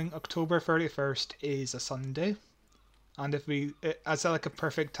say something? October 31st is a Sunday. And that's like a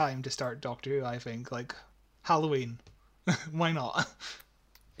perfect time to start Doctor Who, I think. Like, Halloween. Why not?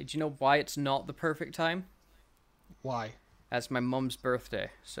 Do you know why it's not the perfect time? Why? That's my mum's birthday,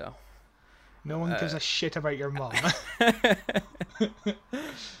 so. No one gives a shit about your mum.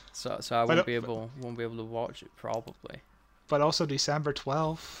 So I won't be able to watch it probably. But also December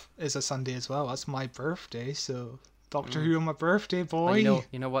 12th is a Sunday as well. That's my birthday, so Doctor Who on my birthday, boy.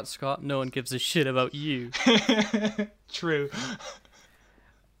 You know what, Scott? No one gives a shit about you. True.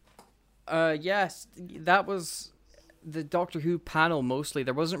 Yes, that was the Doctor Who panel mostly.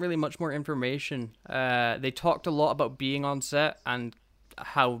 There wasn't really much more information. They talked a lot about being on set and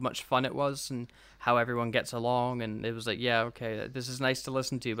how much fun it was and how everyone gets along, and it was like, yeah, okay, this is nice to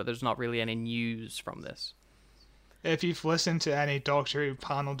listen to, but there's not really any news from this. If you've listened to any Doctor Who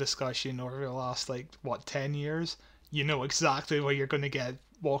panel discussion over the last 10 years, you know exactly what you're going to get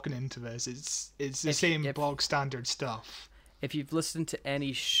walking into this. It's the same bog standard stuff. If you've listened to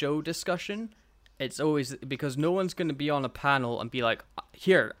any show discussion, it's always because no one's going to be on a panel and be like,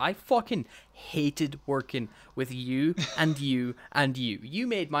 here, I fucking hated working with you and you and you. You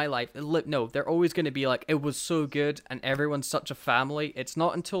made my life. No, they're always going to be like, it was so good and everyone's such a family. It's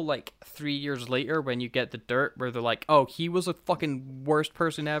not until 3 years later when you get the dirt where they're like, oh, he was a fucking worst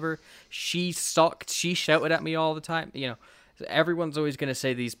person ever. She sucked. She shouted at me all the time. You know, everyone's always going to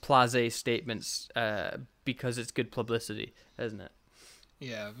say these blasé statements because it's good publicity, isn't it?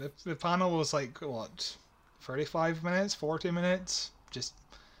 Yeah, the panel was 35 minutes, 40 minutes? Just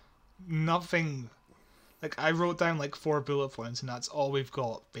nothing. I wrote down 4 bullet points and that's all we've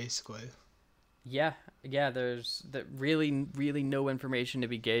got, basically. Yeah, there's really, really no information to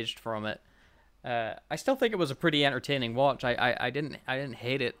be gauged from it. I still think it was a pretty entertaining watch. I didn't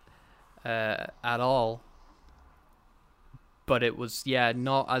hate it at all. But it was,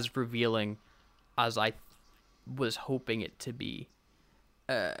 not as revealing as I was hoping it to be.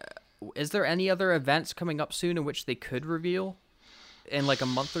 Is there any other events coming up soon in which they could reveal in a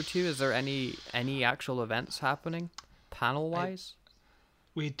month or two? Is there any actual events happening panel wise?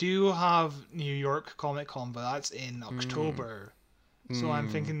 We do have New York Comic Con, but that's in October. So I'm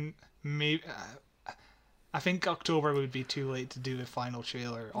thinking maybe I think October would be too late to do the final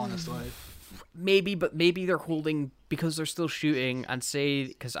trailer, honestly. Maybe, but maybe they're holding because they're still shooting and say,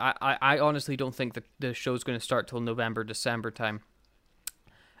 because I honestly don't think the show's going to start till November, December time.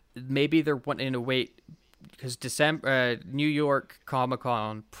 Maybe they're wanting to wait because New York Comic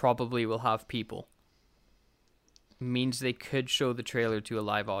Con probably will have people. Means they could show the trailer to a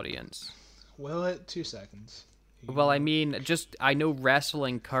live audience. Will it? 2 seconds. Well, I mean, I know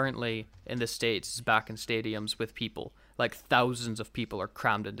wrestling currently in the States is back in stadiums with people. Thousands of people are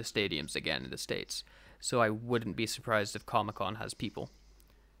crammed into stadiums again in the States. So I wouldn't be surprised if Comic Con has people.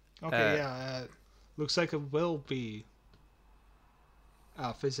 Okay, looks like it will be.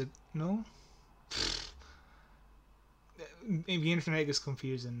 No? Maybe the internet is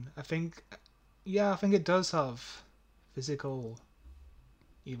confusing. I think it does have physical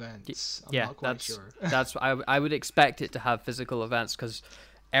events. I'm not quite sure. I would expect it to have physical events because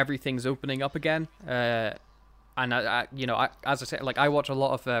everything's opening up again. And as I said, I watch a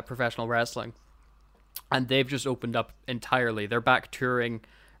lot of professional wrestling, and they've just opened up entirely. They're back touring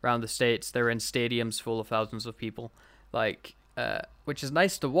around the States. They're in stadiums full of thousands of people, which is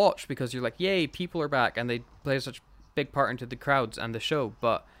nice to watch because you're like, yay, people are back, and they play such a big part into the crowds and the show.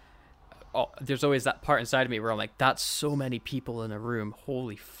 But there's always that part inside of me where I'm like, that's so many people in a room.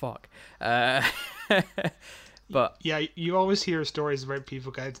 Holy fuck. But yeah, you always hear stories about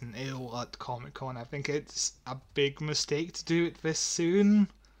people getting ill at Comic-Con. I think it's a big mistake to do it this soon.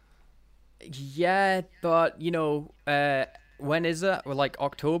 Yeah, but when is it? Well,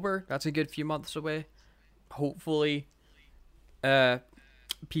 October? That's a good few months away. Hopefully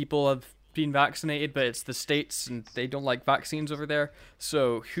people have been vaccinated, but it's the States and they don't like vaccines over there,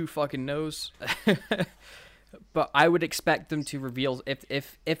 so who fucking knows. But I would expect them to reveal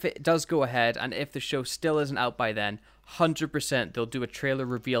if it does go ahead, and if the show still isn't out by then, 100% they'll do a trailer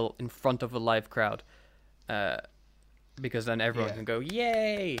reveal in front of a live crowd, because then everyone can go,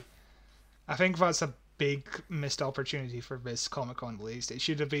 yay. I think that's a big missed opportunity for this Comic-Con, at least. It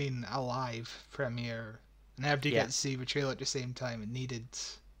should have been a live premiere and everybody Yeah. gets to see betrayal at the same time. It needed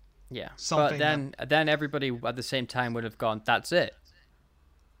Yeah, something. but then everybody at the same time would have gone, "That's it."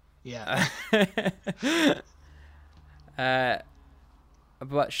 Yeah. uh,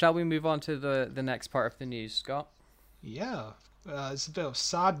 but shall we move on to the next part of the news, Scott? Yeah. It's a bit of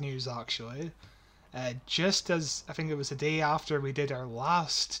sad news, actually. Just as I think it was a day after we did our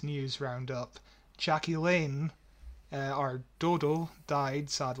last news roundup, Jackie Lane, our Dodo, died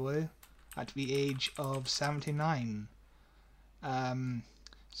sadly at the age of 79.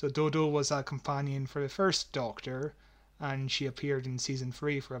 So Dodo was a companion for the first Doctor, and she appeared in season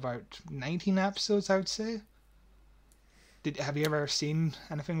 3 for about 19 episodes, I would say. Have you ever seen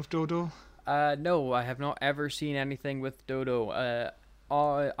anything with Dodo? No, I have not ever seen anything with Dodo.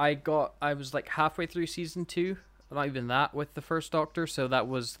 I was like halfway through season 2, not even that, with the first Doctor, so that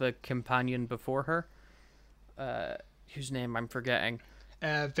was the companion before her. Whose name I'm forgetting.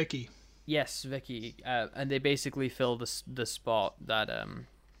 Vicky. Yes, Vicky. And they basically fill the spot that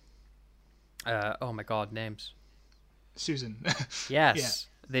oh my God, names. Susan. Yes, Yeah.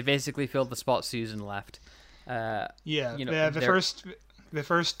 they basically filled the spot Susan left. Yeah, You know, the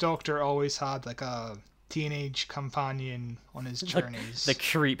first Doctor always had like a teenage companion on his journeys. the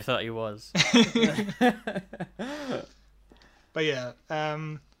creep that he was. But yeah,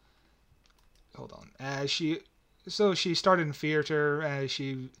 hold on. She started in theater.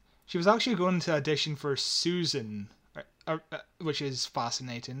 She was actually going to audition for Susan, which is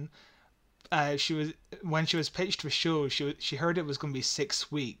fascinating. When she was pitched the show, she heard it was going to be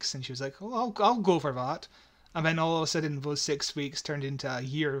 6 weeks, and she was like, "Oh, I'll go for that." And then all of a sudden, those 6 weeks turned into a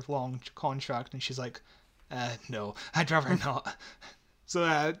year-long contract, and she's like, "No, I'd rather not."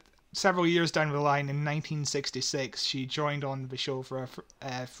 So several years down the line, in 1966, she joined on the show for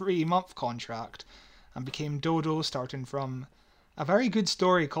a 3-month contract, and became Dodo, starting from a very good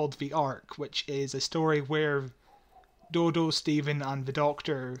story called The Ark, which is a story where Dodo, Stephen, and the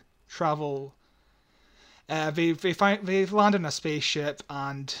Doctor travel. They land on a spaceship,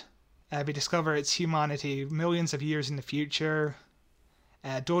 and they discover its humanity millions of years in the future.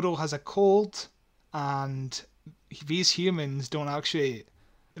 Dodo has a cold, and these humans haven't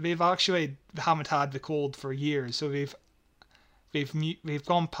had the cold for years, so they've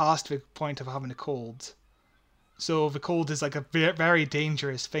gone past the point of having a cold. So the cold is like a very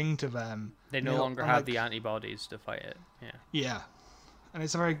dangerous thing to them. They no longer have the antibodies to fight it. Yeah. Yeah, and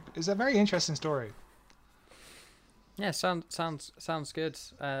it's a very interesting story. Yeah, sounds good.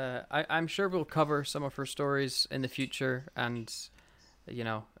 I'm sure we'll cover some of her stories in the future, and you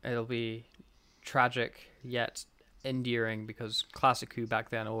know, it'll be tragic yet endearing, because Classic Who back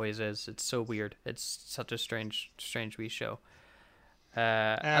then always is. It's so weird. It's such a strange wee show.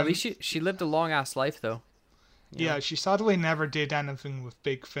 At least she lived a long ass life though. Yeah, she sadly never did anything with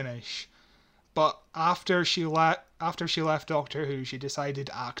Big Finish. But after she left Doctor Who, she decided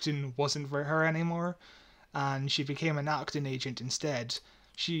acting wasn't for her anymore, and she became an acting agent instead.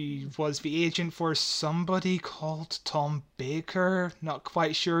 She was the agent for somebody called Tom Baker. Not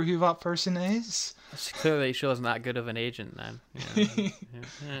quite sure who that person is. Clearly, she wasn't that good of an agent then. Yeah.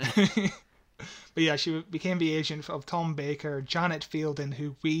 But yeah, she became the agent of Tom Baker, Janet Fielding,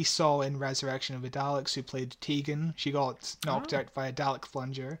 who we saw in Resurrection of the Daleks, who played Tegan. She got knocked out by a Dalek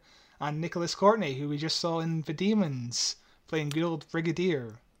plunger. And Nicholas Courtney, who we just saw in The Demons, playing good old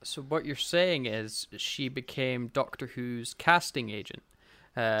Brigadier. So what you're saying is she became Doctor Who's casting agent.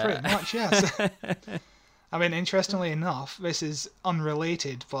 Pretty much, yes. I mean, interestingly enough, this is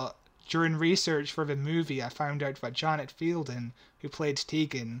unrelated, but during research for the movie, I found out that Janet Fielding, who played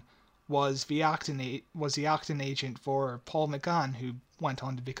Tegan, was the acting agent for Paul McGann, who went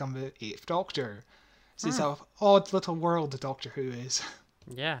on to become the 8th Doctor. So it's an odd little world the Doctor Who is.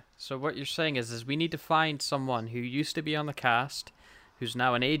 Yeah, so what you're saying is we need to find someone who used to be on the cast, who's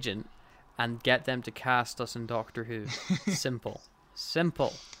now an agent, and get them to cast us in Doctor Who. Simple.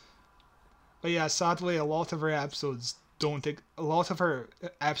 But yeah, sadly, a lot of her episodes don't exist,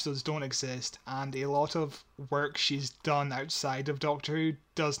 and a lot of work she's done outside of Doctor Who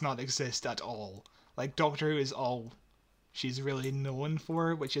does not exist at all. Like, Doctor Who is all she's really known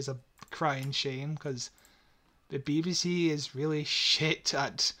for, which is a crying shame, because the BBC is really shit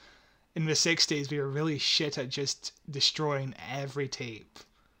at... In the 60s, we were really shit at just destroying every tape.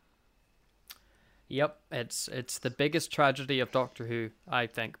 Yep, it's the biggest tragedy of Doctor Who, I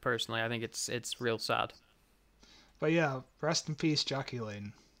think, personally. I think it's real sad. But yeah, rest in peace, Jackie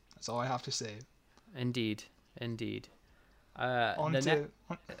Lane. That's all I have to say. Indeed. On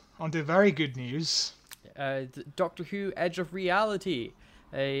to very good news. Doctor Who Edge of Reality,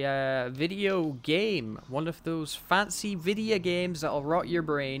 a video game, one of those fancy video games that'll rot your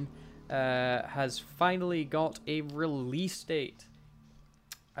brain, has finally got a release date.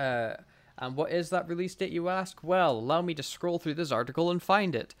 And what is that release date, you ask? Well, allow me to scroll through this article and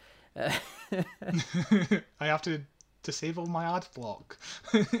find it. I have to disable my ad block.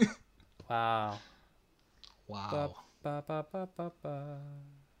 Wow. Wow. Ba, ba, ba, ba, ba.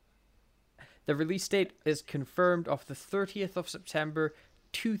 The release date is confirmed of the 30th of September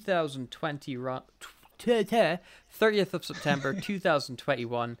 2020. 30th of September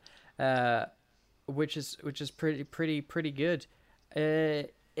 2021, which is pretty good.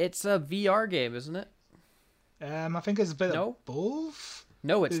 It's a VR game, isn't it? I think it's a bit of both.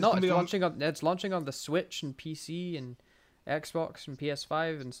 No, it's not. It's launching on the Switch and PC and Xbox and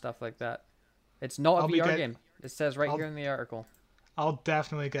PS5 and stuff like that. It's not a VR game. It says here in the article. I'll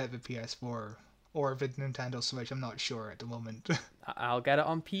definitely get the PS4 or the Nintendo Switch. I'm not sure at the moment. I'll get it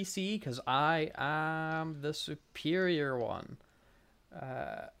on PC because I am the superior one.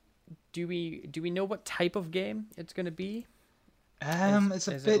 Do we know what type of game it's going to be? It's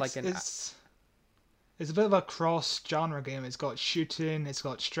a bit of a cross-genre game. It's got shooting, it's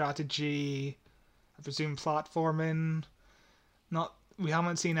got strategy, I presume platforming. We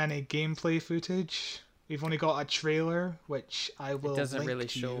haven't seen any gameplay footage. We've only got a trailer, which I will. It doesn't really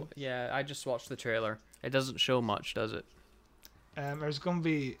show. Yeah, I just watched the trailer. It doesn't show much, does it? There's gonna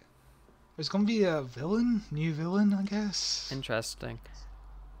be a new villain, I guess. Interesting.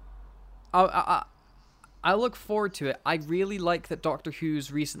 I look forward to it. I really like that Doctor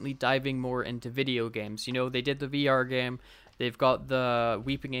Who's recently diving more into video games. You know, they did the VR game. They've got the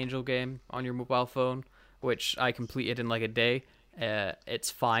Weeping Angel game on your mobile phone, which I completed in like a day.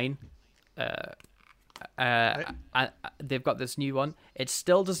 It's fine. They've got this new one. It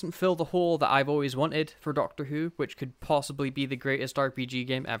still doesn't fill the hole that I've always wanted for Doctor Who, which could possibly be the greatest RPG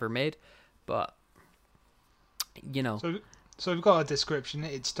game ever made. But, you know. So we've got a description.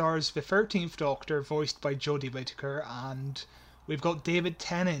 It stars the 13th Doctor, voiced by Jodie Whittaker, and we've got David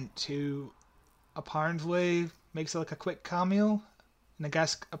Tennant, who apparently makes like a quick cameo and a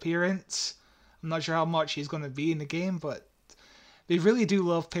guest appearance. I'm not sure how much he's going to be in the game, but they really do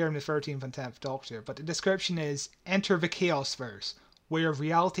love pairing the 13th and 10th Doctor. But the description is, enter the Chaosverse, where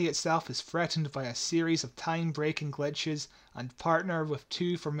reality itself is threatened by a series of time-breaking glitches, and partner with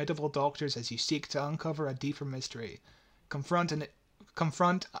two formidable Doctors as you seek to uncover a deeper mystery. Confront a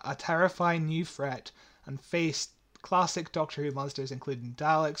terrifying new threat and face classic Doctor Who monsters including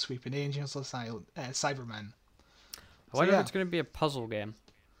Daleks, Weeping Angels, and Cybermen. I wonder if it's going to be a puzzle game.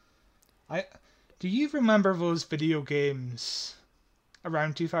 Do you remember those video games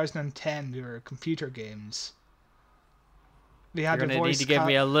around 2010? They were computer games. You're going to need to give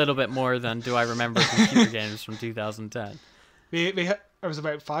me a little bit more than do I remember computer games from 2010. There was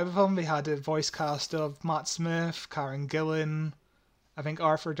about 5 of them. They had a voice cast of Matt Smith, Karen Gillan. I think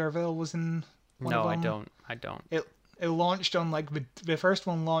Arthur Darvill was in one of them. No, I don't. It launched on like the first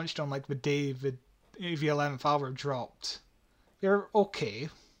one launched on like the day the 11th hour dropped. They're okay,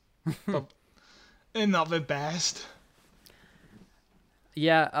 but not the best.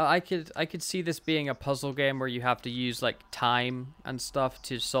 Yeah, I could see this being a puzzle game where you have to use like time and stuff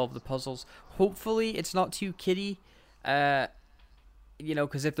to solve the puzzles. Hopefully, it's not too kiddie. You know,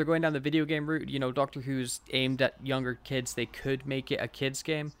 because if they're going down the video game route, you know, Doctor Who's aimed at younger kids, they could make it a kids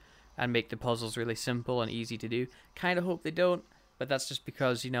game and make the puzzles really simple and easy to do. Kind of hope they don't, but that's just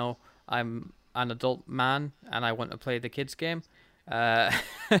because, you know, I'm an adult man and I want to play the kids game. I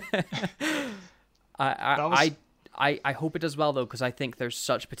hope it does well, though, because I think there's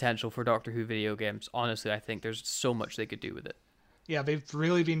such potential for Doctor Who video games. Honestly, I think there's so much they could do with it. Yeah, they've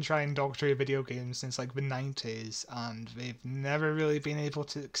really been trying Doctor Who video games since like the 90s, and they've never really been able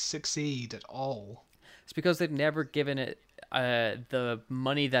to succeed at all. It's because they've never given it the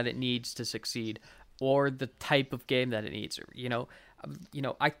money that it needs to succeed, or the type of game that it needs. You know,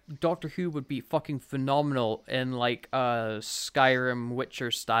 Doctor Who would be fucking phenomenal in like a Skyrim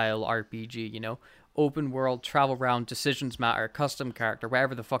Witcher style RPG. You know, open world, travel around, decisions matter, custom character,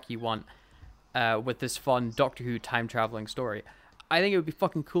 whatever the fuck you want, with this fun Doctor Who time traveling story. I think it would be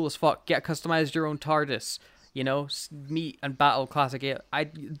fucking cool as fuck. Get customized your own TARDIS, you know, meet and battle classic.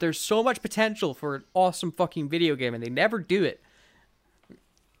 There's so much potential for an awesome fucking video game, and they never do it.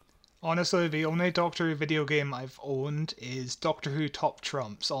 Honestly, the only Doctor Who video game I've owned is Doctor Who Top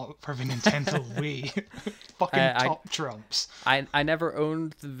Trumps for the Nintendo Wii. Fucking Top Trumps. I never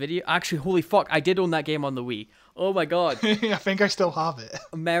owned the video. Actually, holy fuck, I did own that game on the Wii. Oh my god. I think I still have it.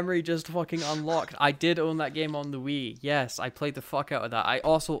 Memory just fucking unlocked. I did own that game on the Wii. Yes, I played the fuck out of that. I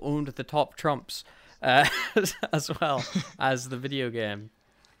also owned the Top Trumps as well as the video game.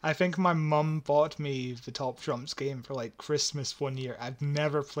 I think my mum bought me the Top Trumps game for like Christmas one year. I've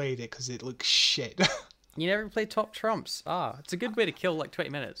never played it because it looks shit. You never played Top Trumps? Ah, it's a good way to kill like 20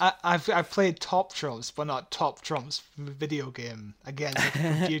 minutes. I've played Top Trumps, but not Top Trumps video game against a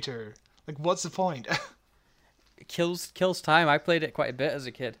computer. Like, what's the point? Kills time. I played it quite a bit as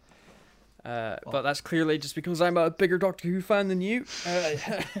a kid. But that's clearly just because I'm a bigger Doctor Who fan than you.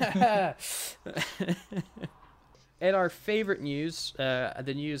 In our favorite news,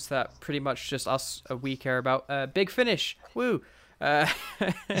 the news that pretty much just us we care about, Big Finish. Woo!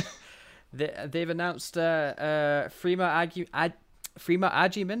 They've announced Freema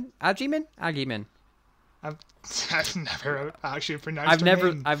Agyeman. I've never actually pronounced her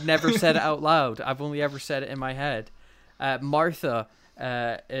name. I've never said it out loud. I've only ever said it in my head. Martha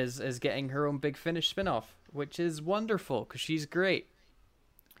is getting her own Big Finish spin-off, which is wonderful because she's great.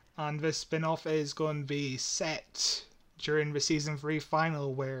 And this spin-off is going to be set during the season 3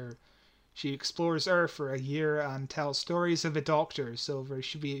 final, where she explores Earth for a year and tells stories of the Doctor, so there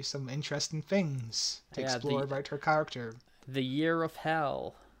should be some interesting things to explore about her character. The Year of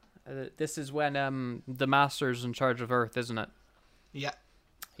Hell. This is when the Master's in charge of Earth, isn't it? Yeah.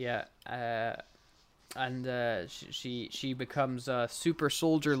 Yeah. And she becomes a super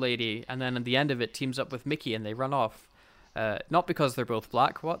soldier lady, and then at the end of it teams up with Mickey and they run off. Not because they're both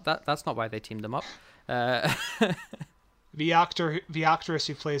black. What? That's not why they teamed them up. The actress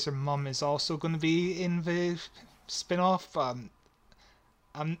who plays her mum is also going to be in the spin-off. I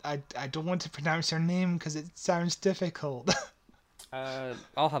don't want to pronounce her name because it sounds difficult.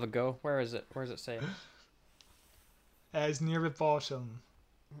 I'll have a go. Where is it? Where does it say? It's near the bottom.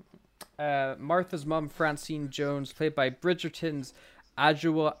 Martha's mum, Francine Jones, played by Bridgerton's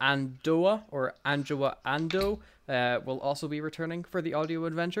Adjoa Andoa, or Anjoa Ando, will also be returning for the audio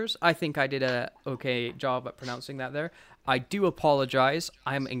adventures. I think I did a okay job at pronouncing that there. I do apologize.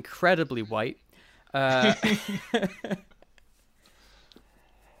 I'm incredibly white. But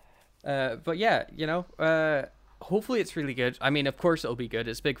yeah, hopefully it's really good. I mean, of course it'll be good.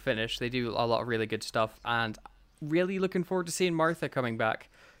 It's Big Finish. They do a lot of really good stuff, and really looking forward to seeing Martha coming back,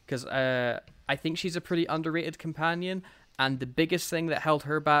 because I think she's a pretty underrated companion, and the biggest thing that held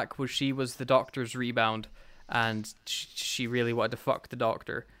her back was she was the Doctor's rebound, and she really wanted to fuck the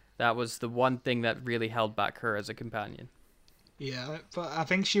Doctor. That was the one thing that really held back her as a companion. Yeah, but I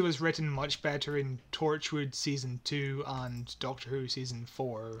think she was written much better in Torchwood Season 2 and Doctor Who Season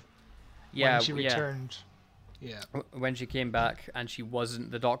 4. Yeah, when she returned. Yeah. When she came back and she wasn't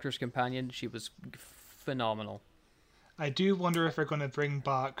the Doctor's companion, she was phenomenal. I do wonder if they're going to bring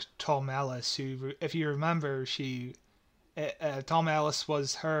back Tom Ellis, who, if you remember, Tom Ellis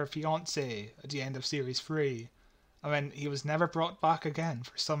was her fiancé at the end of Series 3. I mean, he was never brought back again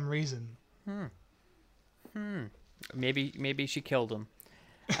for some reason. Maybe she killed him.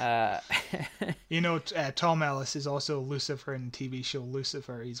 Tom Ellis is also Lucifer in the TV show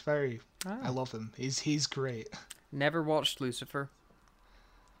Lucifer. He's I love him. He's great. Never watched Lucifer.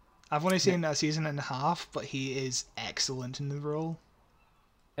 I've only seen a season and a half, but he is excellent in the role.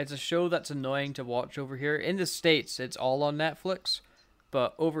 It's a show that's annoying to watch over here. In the States, it's all on Netflix,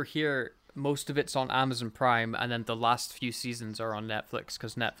 but over here, most of it's on Amazon Prime, and then the last few seasons are on Netflix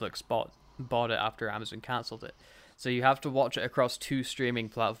because Netflix bought it after Amazon cancelled it. So you have to watch it across 2 streaming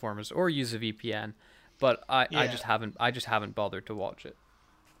platforms or use a VPN. But I just haven't bothered to watch it.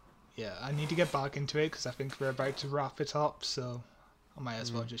 Yeah, I need to get back into it because I think we're about to wrap it up, so I might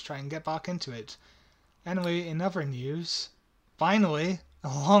as well just try and get back into it. Anyway, in other news, finally,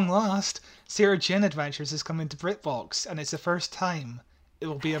 at long last, Sarah Jane Adventures is coming to BritBox, and it's the first time it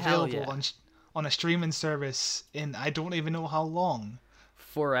will be available on a streaming service in I don't even know how long.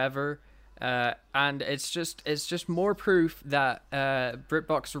 Forever. And it's just more proof that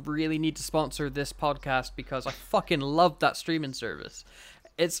BritBox really need to sponsor this podcast, because I fucking love that streaming service.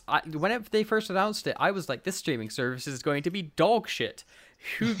 Whenever they first announced it, I was like, this streaming service is going to be dog shit.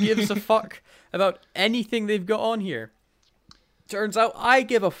 Who gives a fuck about anything they've got on here? Turns out I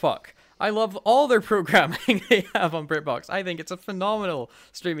give a fuck. I love all their programming they have on BritBox. I think it's a phenomenal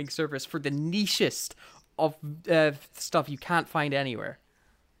streaming service for the nichest of stuff you can't find anywhere.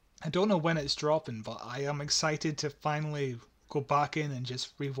 I don't know when it's dropping, but I am excited to finally go back in and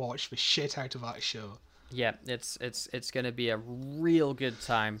just rewatch the shit out of that show. Yeah, it's gonna be a real good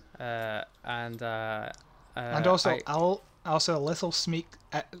time, and also a little sneak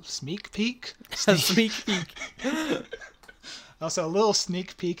peek. Sneak peek. Also, a little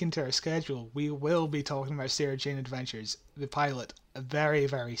sneak peek into our schedule. We will be talking about Sarah Jane Adventures, the pilot, very,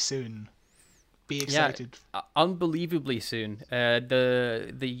 very soon. Be excited. Yeah, unbelievably soon.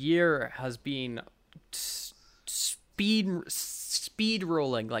 The year has been speed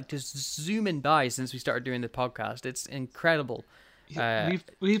rolling, like just zooming by since we started doing the podcast. It's incredible.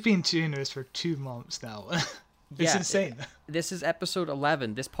 We've been doing this for 2 months now. It's insane. This is episode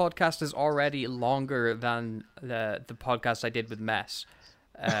 11. This podcast is already longer than the podcast I did with Mess,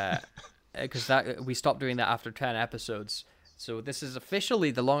 because we stopped doing that after 10 episodes. So this is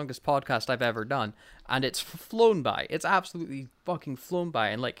officially the longest podcast I've ever done, and it's flown by. It's absolutely fucking flown by.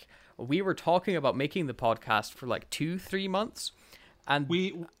 And like, we were talking about making the podcast for like 2-3 months, and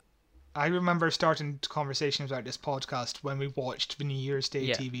I remember starting conversations about this podcast when we watched the New Year's Day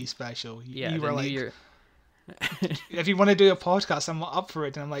TV special. Yeah, you were like, if you want to do a podcast, I'm up for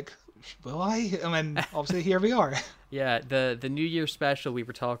it. And I'm like, will I? And then obviously here we are. Yeah, the New Year special, we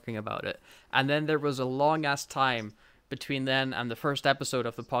were talking about it. And then there was a long ass time between then and the first episode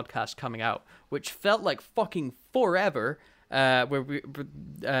of the podcast coming out, which felt like fucking forever, where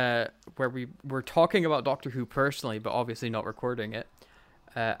we were talking about Doctor Who personally, but obviously not recording it.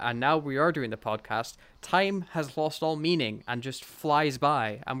 And now we are doing the podcast. Time has lost all meaning and just flies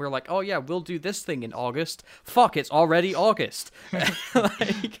by. And we're like, oh yeah, we'll do this thing in August. Fuck, it's already August. But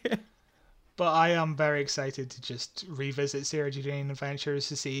I am very excited to just revisit Sarah Jane Adventures,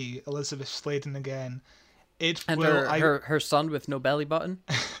 to see Elizabeth Sladen again. Her son with no belly button.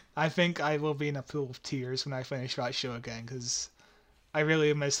 I think I will be in a pool of tears when I finish that show again, because I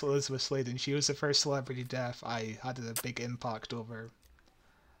really miss Elizabeth Sladen. She was the first celebrity death I had a big impact over.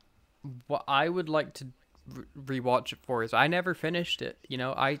 What I would like to rewatch it for is, I never finished it. You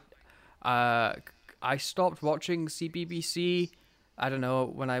know, I stopped watching CBBC, I don't know,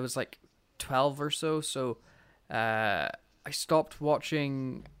 when I was like 12 or so. So I stopped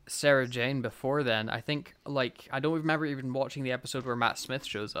watching Sarah Jane before then. I think, like, I don't remember even watching the episode where Matt Smith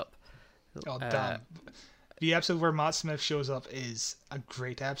shows up. Oh, damn. The episode where Matt Smith shows up is a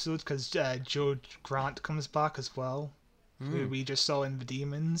great episode, because Joe Grant comes back as well, who we just saw in The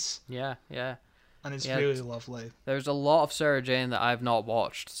Demons. Yeah. And it's really lovely. There's a lot of Sarah Jane that I've not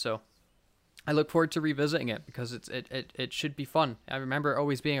watched, so I look forward to revisiting it, because it should be fun. I remember it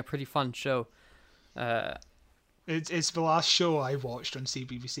always being a pretty fun show. It's the last show I watched on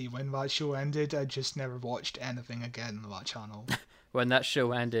CBBC. When that show ended, I just never watched anything again on that channel. When that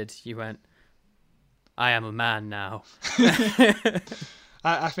show ended, you went, I am a man now.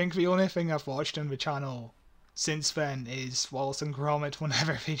 I think the only thing I've watched on the channel since then is Wallace and Gromit,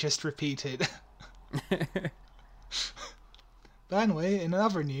 whenever they just repeat it. But anyway, in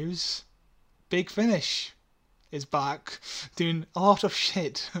other news, Big Finish is back doing a lot of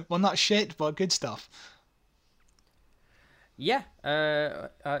shit. Well, not shit, but good stuff. Yeah,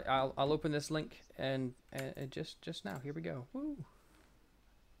 I'll open this link and just now. Here we go. Woo.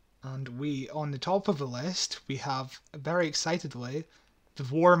 And on the top of the list, we have, very excitedly, the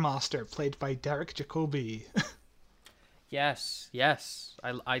War Master, played by Derek Jacobi. Yes.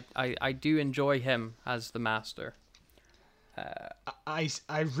 I do enjoy him as the Master. I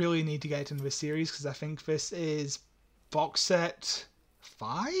really need to get into the series, because I think this is box set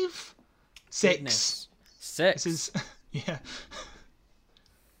 5? 6. Goodness. 6. This is, yeah.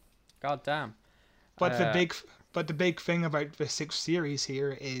 God damn. But the big thing about the 6th series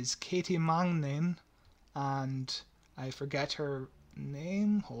here is Katie Manning, and I forget her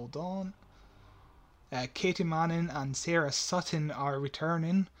name. Hold on. Katie Manning and Sarah Sutton are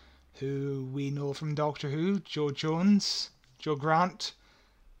returning, who we know from Doctor Who. Jo Grant.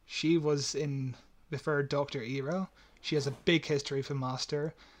 She was in the 3rd Doctor era. She has a big history with the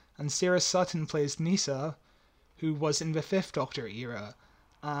Master. And Sarah Sutton plays Nyssa, who was in the 5th Doctor era.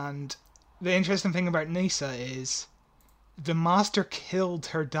 And the interesting thing about Nyssa is the Master killed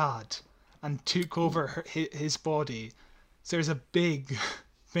her dad and took over his body. So there's a big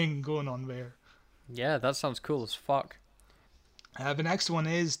thing going on there. Yeah, that sounds cool as fuck. The next one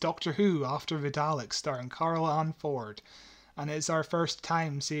is Doctor Who After the Daleks, starring Carol Ann Ford. And it's our first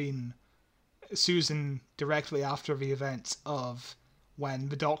time seeing Susan directly after the events of when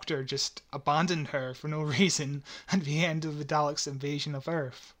the Doctor just abandoned her for no reason at the end of the Daleks' invasion of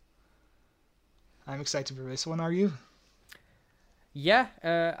Earth. I'm excited for this one, are you? Yeah,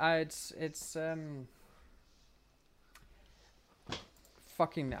 it's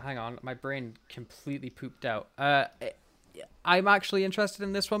fucking, hang on, my brain completely pooped out. I'm actually interested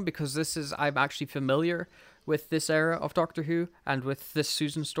in this one because I'm actually familiar with this era of Doctor Who and with this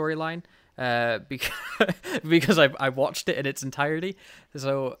Susan storyline, because I watched it in its entirety.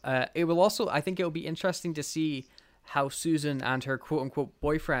 So I think it will be interesting to see how Susan and her quote unquote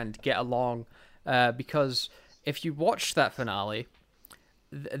boyfriend get along, because if you watch that finale,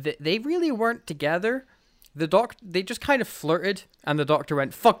 they really weren't together. They just kind of flirted, and the Doctor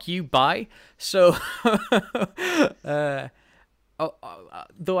went, "Fuck you, bye." So,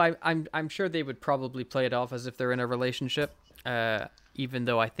 Though I'm sure they would probably play it off as if they're in a relationship. Even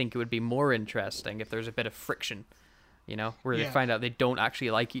though I think it would be more interesting if there's a bit of friction, where they Yeah. find out they don't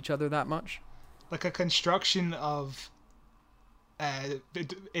actually like each other that much. Like a construction of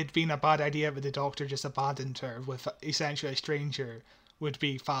it being a bad idea, but the Doctor just abandoned her with essentially a stranger would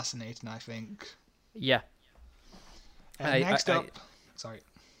be fascinating, I think. Yeah. Next up, sorry.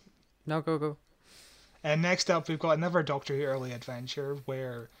 No, go. And next up, we've got another Doctor Who early adventure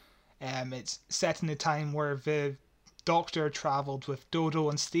where it's set in a time where the Doctor travelled with Dodo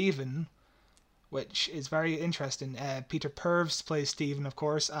and Stephen, which is very interesting. Peter Purves plays Stephen, of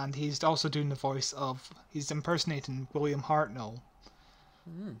course, and he's also doing the voice of... He's impersonating William Hartnell.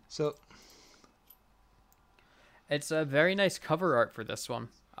 So... It's a very nice cover art for this one,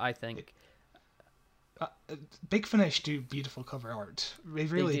 I think. Big Finish do beautiful cover art. They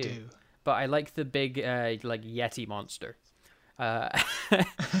really do. But I like the big Yeti monster.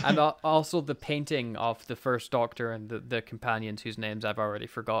 And also the painting of the first Doctor and the companions whose names I've already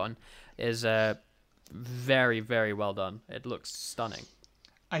forgotten is very, very well done. It looks stunning.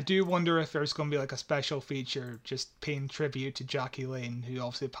 I do wonder if there's going to be like a special feature just paying tribute to Jackie Lane, who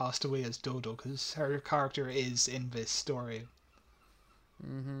obviously passed away as Dodo, because her character is in this story.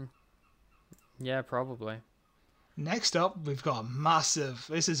 Yeah, probably. Next up, we've got a massive...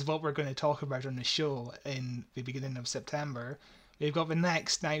 This is what we're going to talk about on the show in the beginning of September. We've got the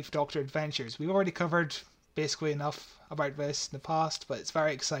next Ninth Doctor Adventures. We've already covered basically enough about this in the past, but it's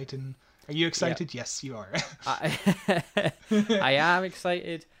very exciting. Are you excited? Yeah. Yes, you are. I am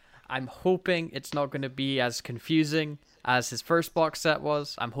excited. I'm hoping it's not going to be as confusing as his first box set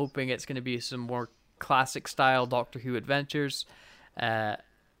was. I'm hoping it's going to be some more classic style Doctor Who adventures. And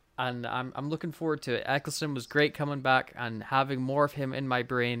I'm looking forward to it. Eccleston was great coming back, and having more of him in my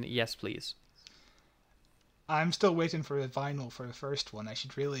brain, yes please. I'm still waiting for a vinyl for the first one. I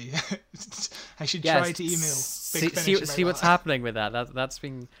should really... I should try to email Big Finish see what's happening with that. That's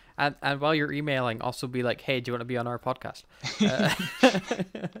been... And while you're emailing, also be like, hey, do you want to be on our podcast?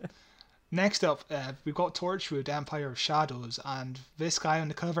 Next up, we've got Torchwood, Empire of Shadows, and this guy on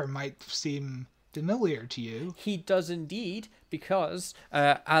the cover might seem familiar to you. He does indeed, because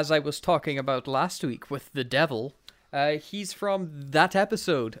as I was talking about last week with the Devil, he's from that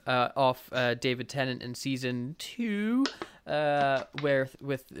episode of David Tennant in season 2, where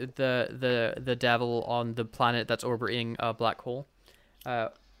with the Devil on the planet that's orbiting a black hole,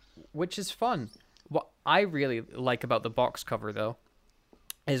 which is fun. What I really like about the box cover, though,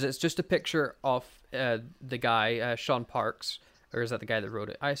 is it's just a picture of the guy, Sean Parks, or is that the guy that wrote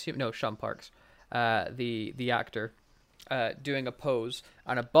it? I assume, no, Sean Parks. The actor doing a pose,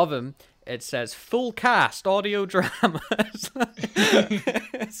 and above him it says full cast audio dramas.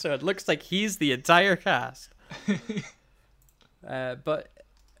 So it looks like he's the entire cast. But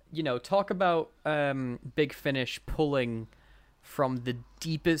talk about Big Finish pulling from the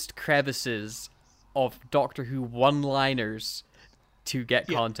deepest crevices of Doctor Who one-liners to get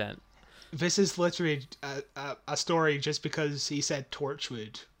content. This is literally a story just because he said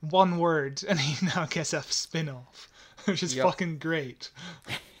Torchwood. One word, and he now gets a spin-off, which is fucking great.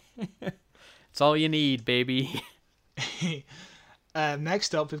 It's all you need, baby.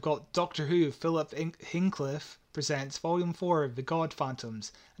 Next up, we've got Doctor Who. Philip Hinchcliffe presents Volume 4 of The God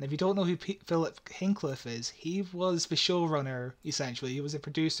Phantoms. And if you don't know who Philip Hinchcliffe is, he was the showrunner, essentially. He was a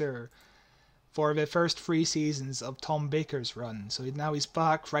producer for the first 3 seasons of Tom Baker's run. So now he's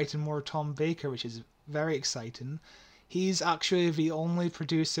back writing more Tom Baker, which is very exciting. He's actually the only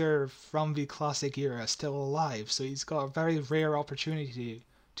producer from the classic era still alive, so he's got a very rare opportunity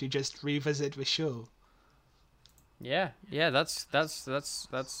to just revisit the show. Yeah, that's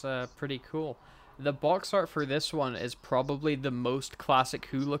pretty cool. The box art for this one is probably the most classic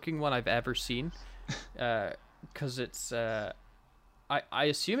Who looking one I've ever seen, because it's I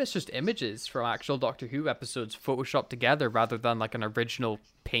assume it's just images from actual Doctor Who episodes photoshopped together rather than like an original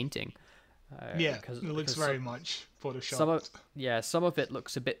painting. It looks very much photoshopped. Some of it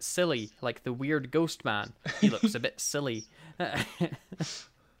looks a bit silly, like the weird ghost man. He looks a bit silly. But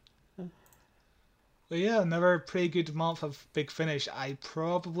yeah, another pretty good month of Big Finish. I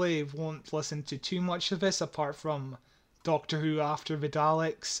probably won't listen to too much of this apart from Doctor Who After the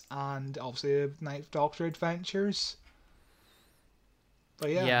Daleks and obviously the Ninth Doctor Adventures.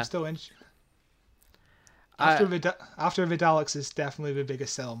 But yeah. I'm still in. After the Daleks is definitely the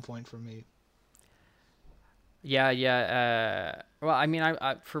biggest selling point for me. Yeah. Well, I mean,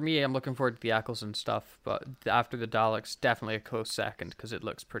 for me, I'm looking forward to the Eccleston stuff, but After the Daleks, definitely a close second because it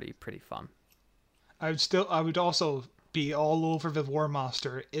looks pretty fun. I would also be all over the War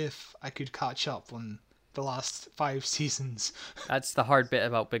Master if I could catch up on the last 5 seasons. That's the hard bit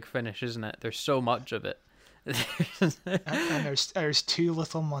about Big Finish, isn't it? There's so much of it. And there's too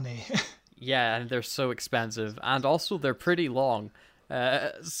little money. Yeah, and they're so expensive, and also they're pretty long.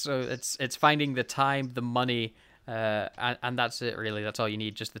 So it's finding the time, the money, and that's it really. That's all you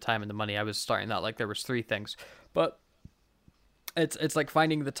need, just the time and the money. I was starting that like there was 3 things, but it's like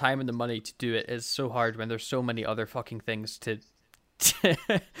finding the time and the money to do it is so hard when there's so many other fucking things to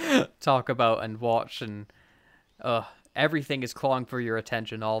talk about and watch, and everything is clawing for your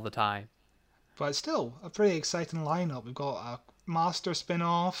attention all the time. But still, a pretty exciting lineup. We've got a Master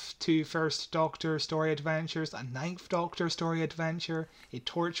spin-off, 2 First Doctor story adventures, a 9th Doctor story adventure, a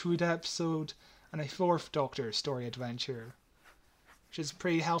Torchwood episode, and a 4th Doctor story adventure, which is a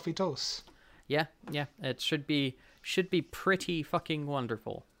pretty healthy dose. Yeah, it should be pretty fucking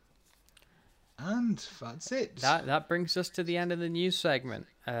wonderful. And that's it. That brings us to the end of the news segment.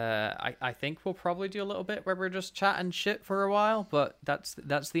 I think we'll probably do a little bit where we're just chatting shit for a while, but that's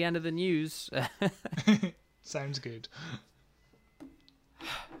the end of the news. Sounds good.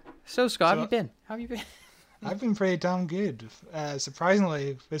 So Scott, how have you been? I've been pretty damn good.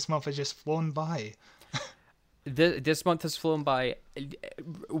 Surprisingly, this month has just flown by. This month has flown by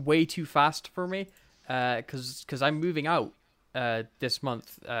way too fast for me, because I'm moving out this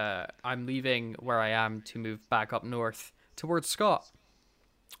month. I'm leaving where I am to move back up north towards Scott.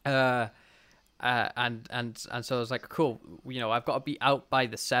 And so I was like, cool, I've got to be out by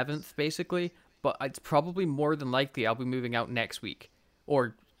the 7th basically, but it's probably more than likely I'll be moving out next week,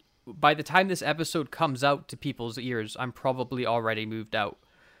 or by the time this episode comes out to people's ears, I'm probably already moved out.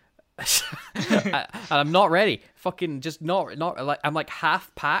 And I'm not ready. Fucking just not like, I'm like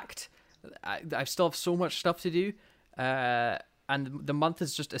half packed. I still have so much stuff to do, and the month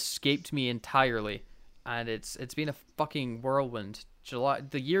has just escaped me entirely, and it's been a fucking whirlwind. July,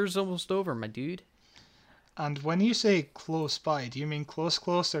 the year's almost over, my dude. And when you say close by, do you mean close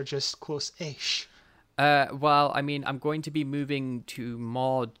or just close-ish? Well, I mean, I'm going to be moving to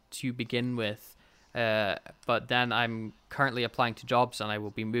Maud to begin with, but then I'm currently applying to jobs, and I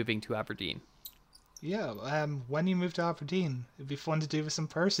will be moving to Aberdeen. Yeah, when you move to Aberdeen, it'd be fun to do this in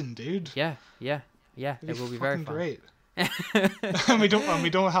person, dude. Yeah, it will be very fun. Great. and we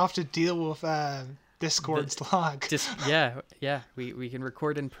don't have to deal with Discord's lag. We can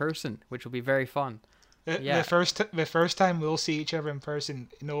record in person, which will be very fun. The first time we'll see each other in person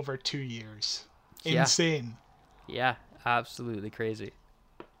in over 2 years. Insane. Yeah, absolutely crazy.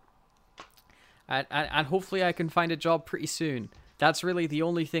 And hopefully I can find a job pretty soon. That's really the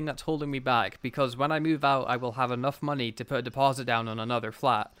only thing that's holding me back, because when I move out, I will have enough money to put a deposit down on another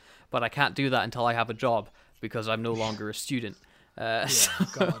flat, but I can't do that until I have a job, because I'm no longer a student.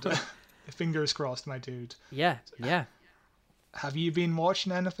 God. Fingers crossed, my dude. Yeah. Have you been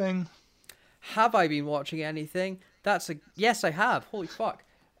watching anything? Have I been watching anything? Yes, I have. Holy fuck.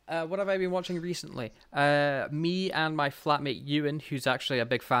 What have I been watching recently? Me and my flatmate Ewan, who's actually a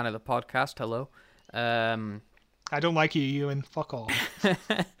big fan of the podcast. Hello. I don't like you, Ewan. Fuck off.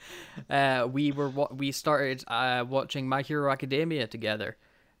 We started watching My Hero Academia together,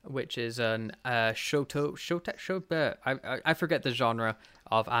 which is an I forget the genre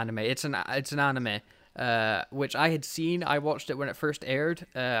of anime. It's an anime which I had seen. I watched it when it first aired.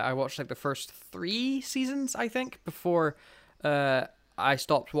 I watched like the first 3 seasons, I think, before I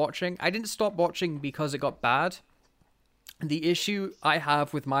stopped watching. I didn't stop watching because it got bad. The issue I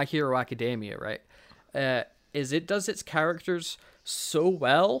have with My Hero Academia, right, is it does its characters so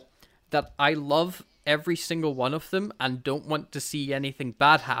well that I love every single one of them and don't want to see anything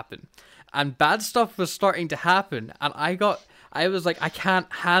bad happen. And bad stuff was starting to happen, and I was like, I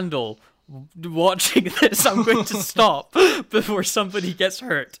can't handle watching this. I'm going to stop before somebody gets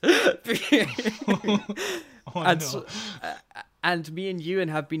hurt. And me and Ewan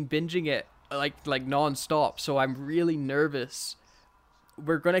have been binging it like non-stop, so I'm really nervous.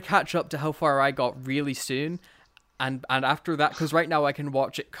 We're going to catch up to how far I got really soon, and after that, because right now I can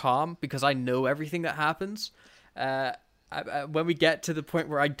watch it calm because I know everything that happens. When we get to the point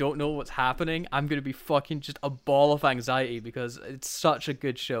where I don't know what's happening, I'm going to be fucking just a ball of anxiety because it's such a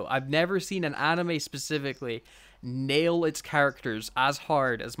good show. I've never seen an anime specifically nail its characters as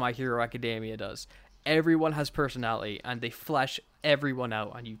hard as My Hero Academia does. Everyone has personality, and they flesh everyone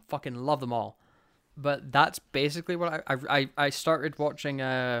out, and you fucking love them all. But that's basically what I started watching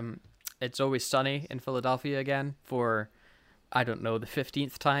It's Always Sunny in Philadelphia again for, I don't know, the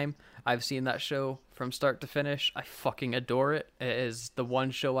 15th time. I've seen that show from start to finish. I fucking adore it. It is the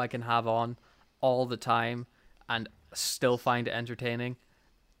one show I can have on all the time and still find it entertaining.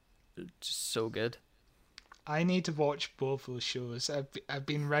 Just so good. I need to watch both those shows. I've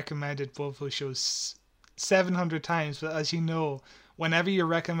been recommended both those shows 700 times, but as you know, whenever you're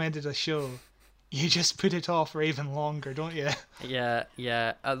recommended a show, you just put it off for even longer, don't you? Yeah,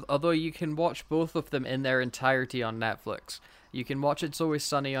 yeah. Although you can watch both of them in their entirety on Netflix. You can watch It's Always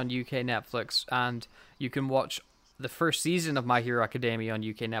Sunny on UK Netflix, and you can watch the first season of My Hero Academia on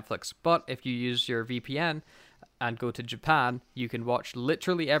UK Netflix. But if you use your VPN and go to Japan, you can watch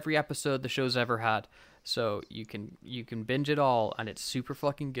literally every episode the show's ever had. So you can binge it all, and it's super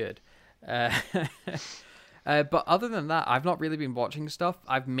fucking good. But other than that, I've not really been watching stuff.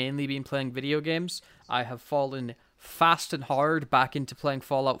 I've mainly been playing video games. I have fallen fast and hard back into playing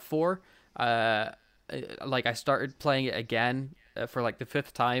Fallout 4. Like I started playing it again for like the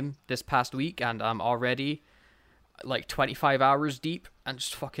 5th time this past week, and I'm already like 25 hours deep and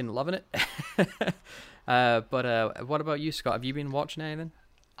just fucking loving it. But what about you, Scott? Have you been watching anything?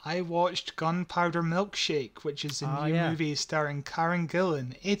 I watched Gunpowder Milkshake, which is a new Yeah. movie starring Karen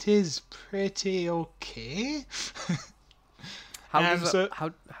Gillan. It is pretty okay. How does so- it,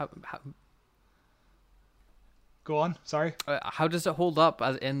 how Go on, sorry. how does it hold up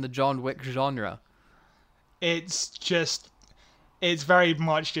as in the John Wick genre? It's very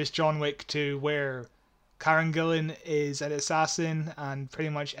much just John Wick 2, where Karen Gillan is an assassin and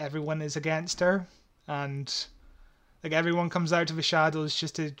pretty much everyone is against her. And like everyone comes out of the shadows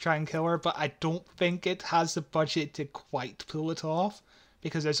just to try and kill her, but I don't think it has the budget to quite pull it off,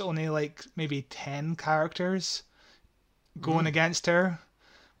 because there's only like maybe 10 characters going against her,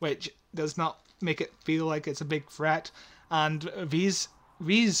 which does not make it feel like it's a big threat. And these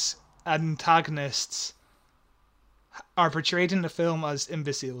antagonists are portrayed in the film as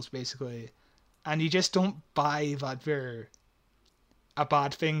imbeciles, basically, and you just don't buy that they're a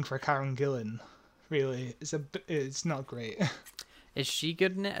bad thing for Karen Gillan. Really, it's not great. Is she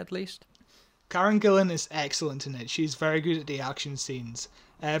good in it at least? Karen Gillan is excellent in it. She's very good at the action scenes.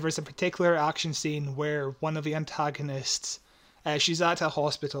 There's a particular action scene where one of the antagonists, she's at a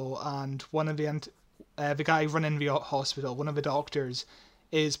hospital, and one of the guy running the hospital, one of the doctors,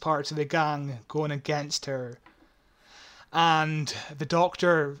 is part of the gang going against her. And the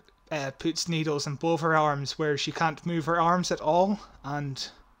doctor puts needles in both her arms where she can't move her arms at all, and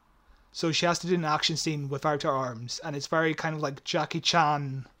so she has to do an action scene without her arms, and it's very kind of like Jackie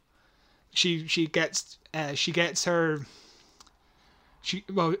Chan. The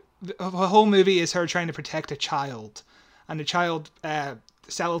whole movie is her trying to protect a child, and the child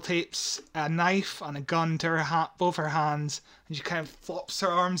sellotapes a knife and a gun to both her hands, and she kind of flops her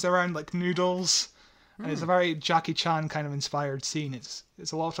arms around like noodles. And it's a very Jackie Chan kind of inspired scene. It's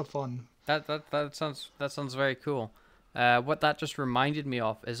a lot of fun. That sounds very cool. What that just reminded me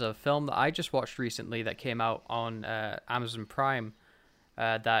of is a film that I just watched recently that came out on Amazon Prime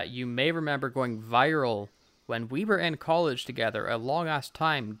that you may remember going viral when we were in college together a long ass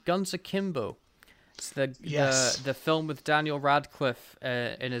time. Guns Akimbo. It's the film with Daniel Radcliffe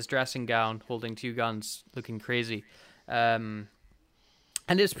in his dressing gown holding 2 guns, looking crazy. And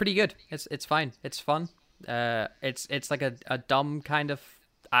it's pretty good. It's fine. It's fun. It's like a dumb kind of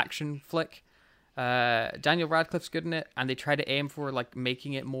action flick. Daniel Radcliffe's good in it, and they try to aim for like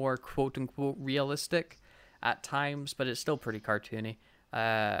making it more quote unquote realistic at times, but it's still pretty cartoony.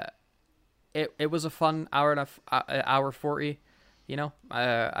 It was a fun hour 40. You know,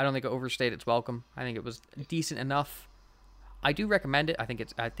 I don't think it overstayed its welcome. I think it was decent enough. I do recommend it. I think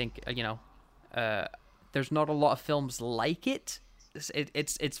there's not a lot of films like it.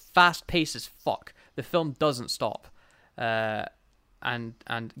 It's fast paced as fuck. The film doesn't stop. And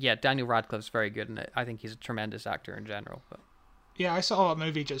yeah, Daniel Radcliffe's very good in it. I think he's a tremendous actor in general. But Yeah, I saw that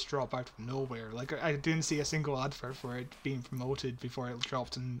movie just drop out of nowhere. Like, I didn't see a single advert for it being promoted before it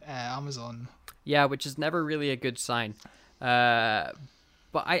dropped on Amazon. yeah, which is never really a good sign. But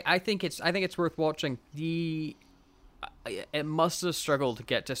I think it's worth watching. It must have struggled to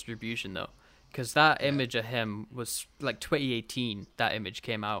get distribution though, because that image of him was like 2018. That image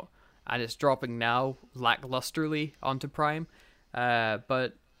came out, and it's dropping now lacklusterly onto Prime.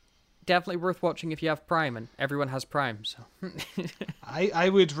 But definitely worth watching if you have Prime, and everyone has Prime. So I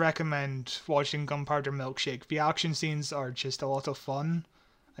would recommend watching Gunpowder Milkshake. The action scenes are just a lot of fun,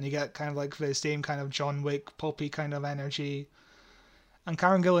 and you get kind of like the same kind of John Wick pulpy kind of energy. And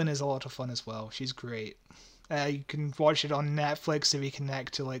Karen Gillan is a lot of fun as well. She's great. You can watch it on Netflix if you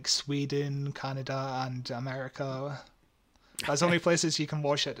connect to like Sweden, Canada, and America. That's the only places you can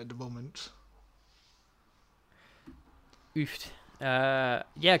watch it at the moment. oofed.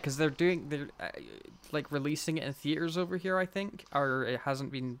 Yeah, because they're like releasing it in theaters over here, I think, or it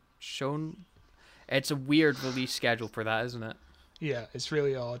hasn't been shown. It's a weird release schedule for that, isn't it? Yeah, it's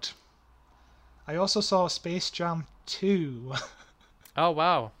really odd. I also saw Space Jam 2. Oh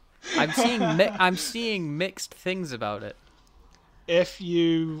wow, I'm seeing mixed things about it. If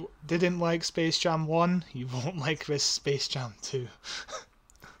you didn't like Space Jam 1, you won't like this Space Jam 2.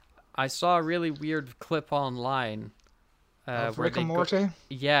 I saw a really weird clip online Of where Rick they and Morty?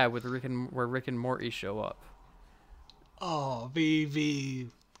 yeah, where Rick and Morty show up. Oh, the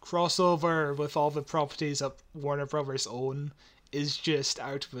crossover with all the properties that Warner Brothers own is just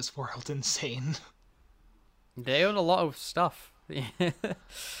out of this world insane. They own a lot of stuff.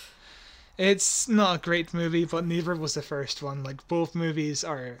 It's not a great movie, but neither was the first one. Like, both movies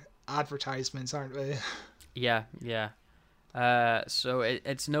are advertisements, aren't they? Yeah, yeah. So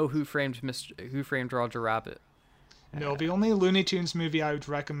it's no Who Framed Roger Rabbit. No, the only Looney Tunes movie I would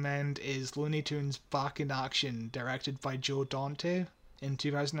recommend is Looney Tunes Back in Action, directed by Joe Dante in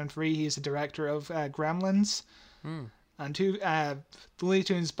 2003. He's the director of Gremlins. And Looney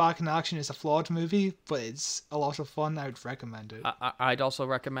Tunes Back in Action is a flawed movie, but it's a lot of fun. I would recommend it. I'd also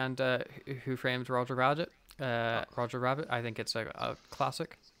recommend Who Framed Roger Rabbit. Roger Rabbit. I think it's a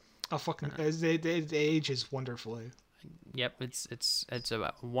classic. It ages wonderfully. Yep, it's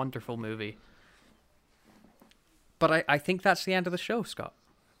a wonderful movie. But I think that's the end of the show, Scott.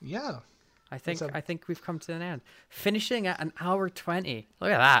 Yeah. I think we've come to an end. Finishing at an hour 20. Look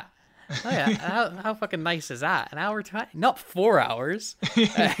at that. Look at how fucking nice is that? An hour 20? Not 4 hours.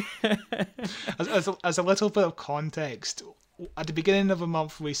 As a little bit of context, at the beginning of a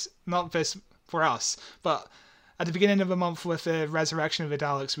month, not this for us, but at the beginning of a month with the resurrection of the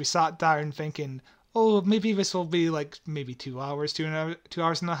Daleks, we sat down thinking, oh, maybe this will be like maybe 2 hours, 2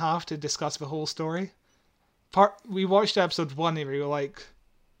 hours and a half to discuss the whole story. We watched episode 1 and we were like,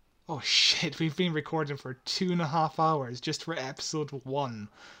 oh shit, we've been recording for 2.5 hours just for episode 1.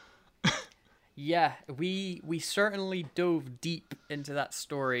 Yeah, we certainly dove deep into that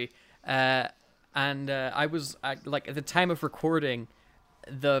story, and I was like at the time of recording,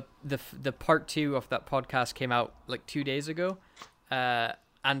 the part 2 of that podcast came out like 2 days ago,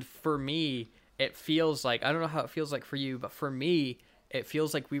 and for me it feels like, I don't know how it feels like for you, but for me it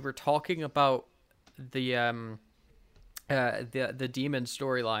feels like we were talking about the demon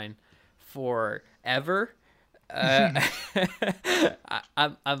storyline forever. I'm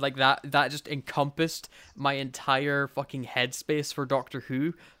like that just encompassed my entire fucking headspace for Doctor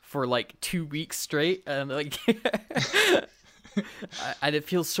Who for like 2 weeks straight, and like and it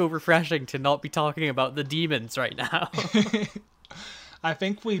feels so refreshing to not be talking about the demons right now. I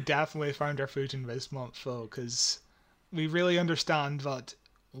think we definitely found our footing this month though, because we really understand that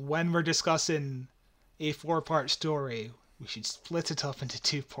when we're discussing a 4-part story, we should split it up into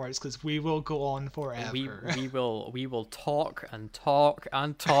 2 parts, because we will go on forever. We will talk and talk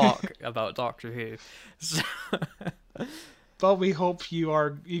and talk about Doctor Who. So... But we hope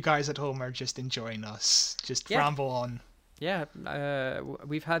you guys at home are just enjoying us. Just ramble on. Yeah,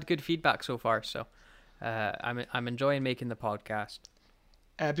 we've had good feedback so far, so I'm enjoying making the podcast.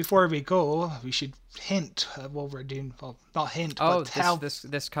 Before we go, we should hint what we're doing. Well, not hint, but tell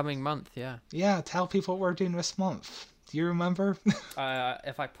this coming month. Yeah. Yeah, tell people what we're doing this month. Do you remember?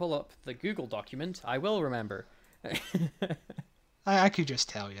 If I pull up the Google document, I will remember. I could just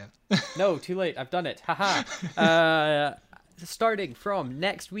tell you. No, too late. I've done it. Haha. Starting from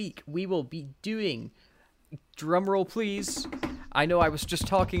next week, we will be doing, drumroll please, I know I was just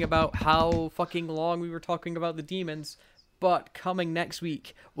talking about how fucking long we were talking about the demons, but coming next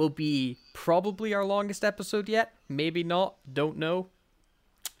week will be probably our longest episode yet. Maybe not. Don't know.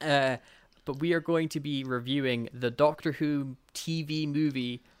 But we are going to be reviewing the Doctor Who TV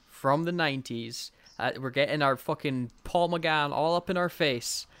movie from the 90s. We're getting our fucking Paul McGann all up in our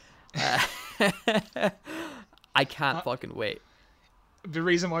face. I can't fucking wait. The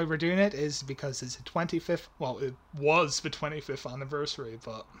reason why we're doing it is because it's the 25th... Well, it was the 25th anniversary,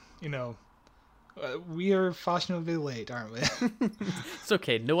 but, you know... we are fashionably late, aren't we? It's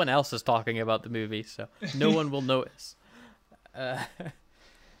okay. No one else is talking about the movie, so no one will notice.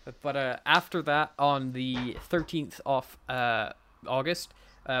 But after that, on the 13th of August,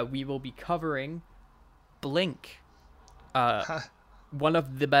 we will be covering Blink. One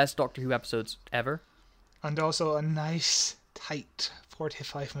of the best Doctor Who episodes ever. And also a nice, tight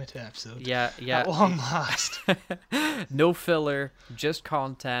 45-minute episode. Yeah. At long last. No filler, just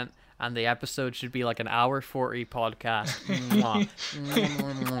content. And the episode should be like an hour 40 podcast.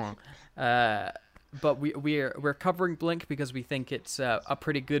 But we're covering Blink because we think it's a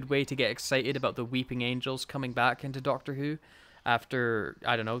pretty good way to get excited about the Weeping Angels coming back into Doctor Who after,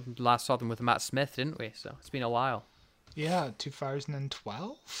 I don't know, last saw them with Matt Smith, didn't we? So it's been a while. Yeah,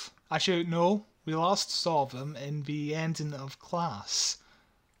 2012? Actually, no. We last saw them in the ending of Class.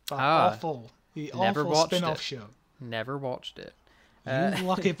 The awful spin-off show. Never watched it. You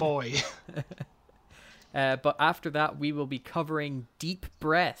lucky boy. But after that, we will be covering Deep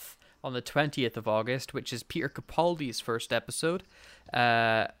Breath on the 20th of August, which is Peter Capaldi's first episode,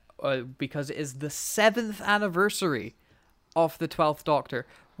 because it is the 7th anniversary of the 12th Doctor,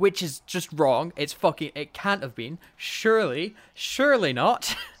 which is just wrong. It can't have been. Surely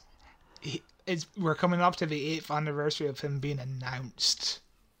not. We're coming up to the 8th anniversary of him being announced.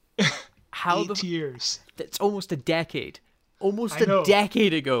 How 8 years. It's almost a decade. Almost I know. a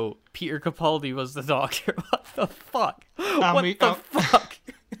decade ago, Peter Capaldi was the Doctor. What the fuck? Fuck?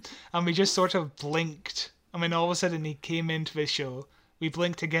 And we just sort of blinked. I mean, all of a sudden he came into the show. We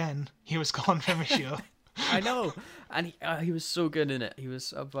blinked again. He was gone from the show. I know. And he was so good in it. He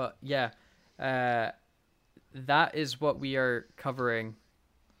was, but yeah. That is what we are covering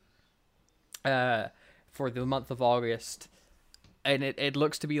for the month of August. And it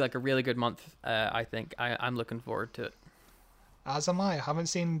looks to be like a really good month, I think. I'm looking forward to it. As am I. I haven't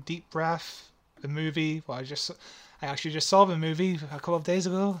seen Deep Breath, the movie. Well, I actually just saw the movie a couple of days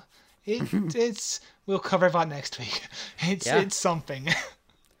ago. We'll cover that next week. It's something.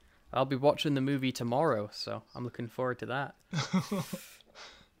 I'll be watching the movie tomorrow, so I'm looking forward to that.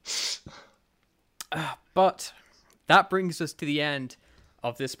 But that brings us to the end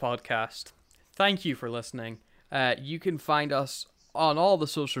of this podcast. Thank you for listening. You can find us on all the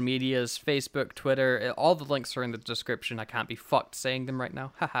social medias, Facebook, Twitter. All the links are in the description. I can't be fucked saying them right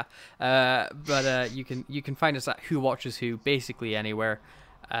now. Haha. But you can find us at Who Watches Who, basically anywhere.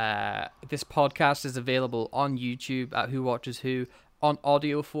 This podcast is available on YouTube at Who Watches Who, on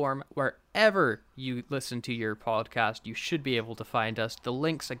audio form, wherever you listen to your podcast. You should be able to find us. The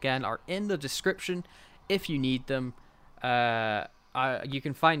links, again, are in the description if you need them. You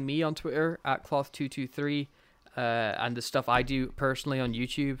can find me on Twitter at Cloth223, and the stuff I do personally on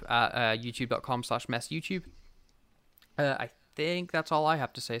YouTube at youtube.com/messyoutube. I think that's all I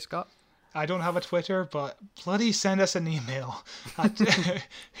have to say, Scott. I don't have a Twitter, but bloody send us an email at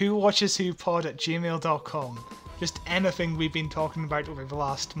whowatcheswhopod@gmail.com. Just anything we've been talking about over the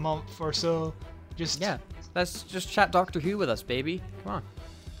last month or so. Let's just chat Doctor Who with us, baby. Come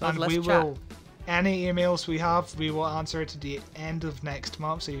on. Let's chat. Any emails we have, we will answer to the end of next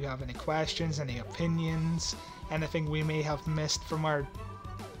month. So if you have any questions, any opinions, anything we may have missed from our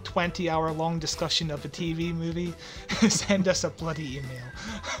 20-hour-long discussion of a TV movie, send us a bloody email.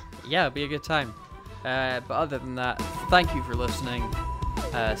 Yeah, it'll be a good time. But other than that, thank you for listening.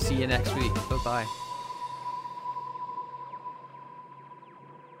 See you next week. Bye-bye.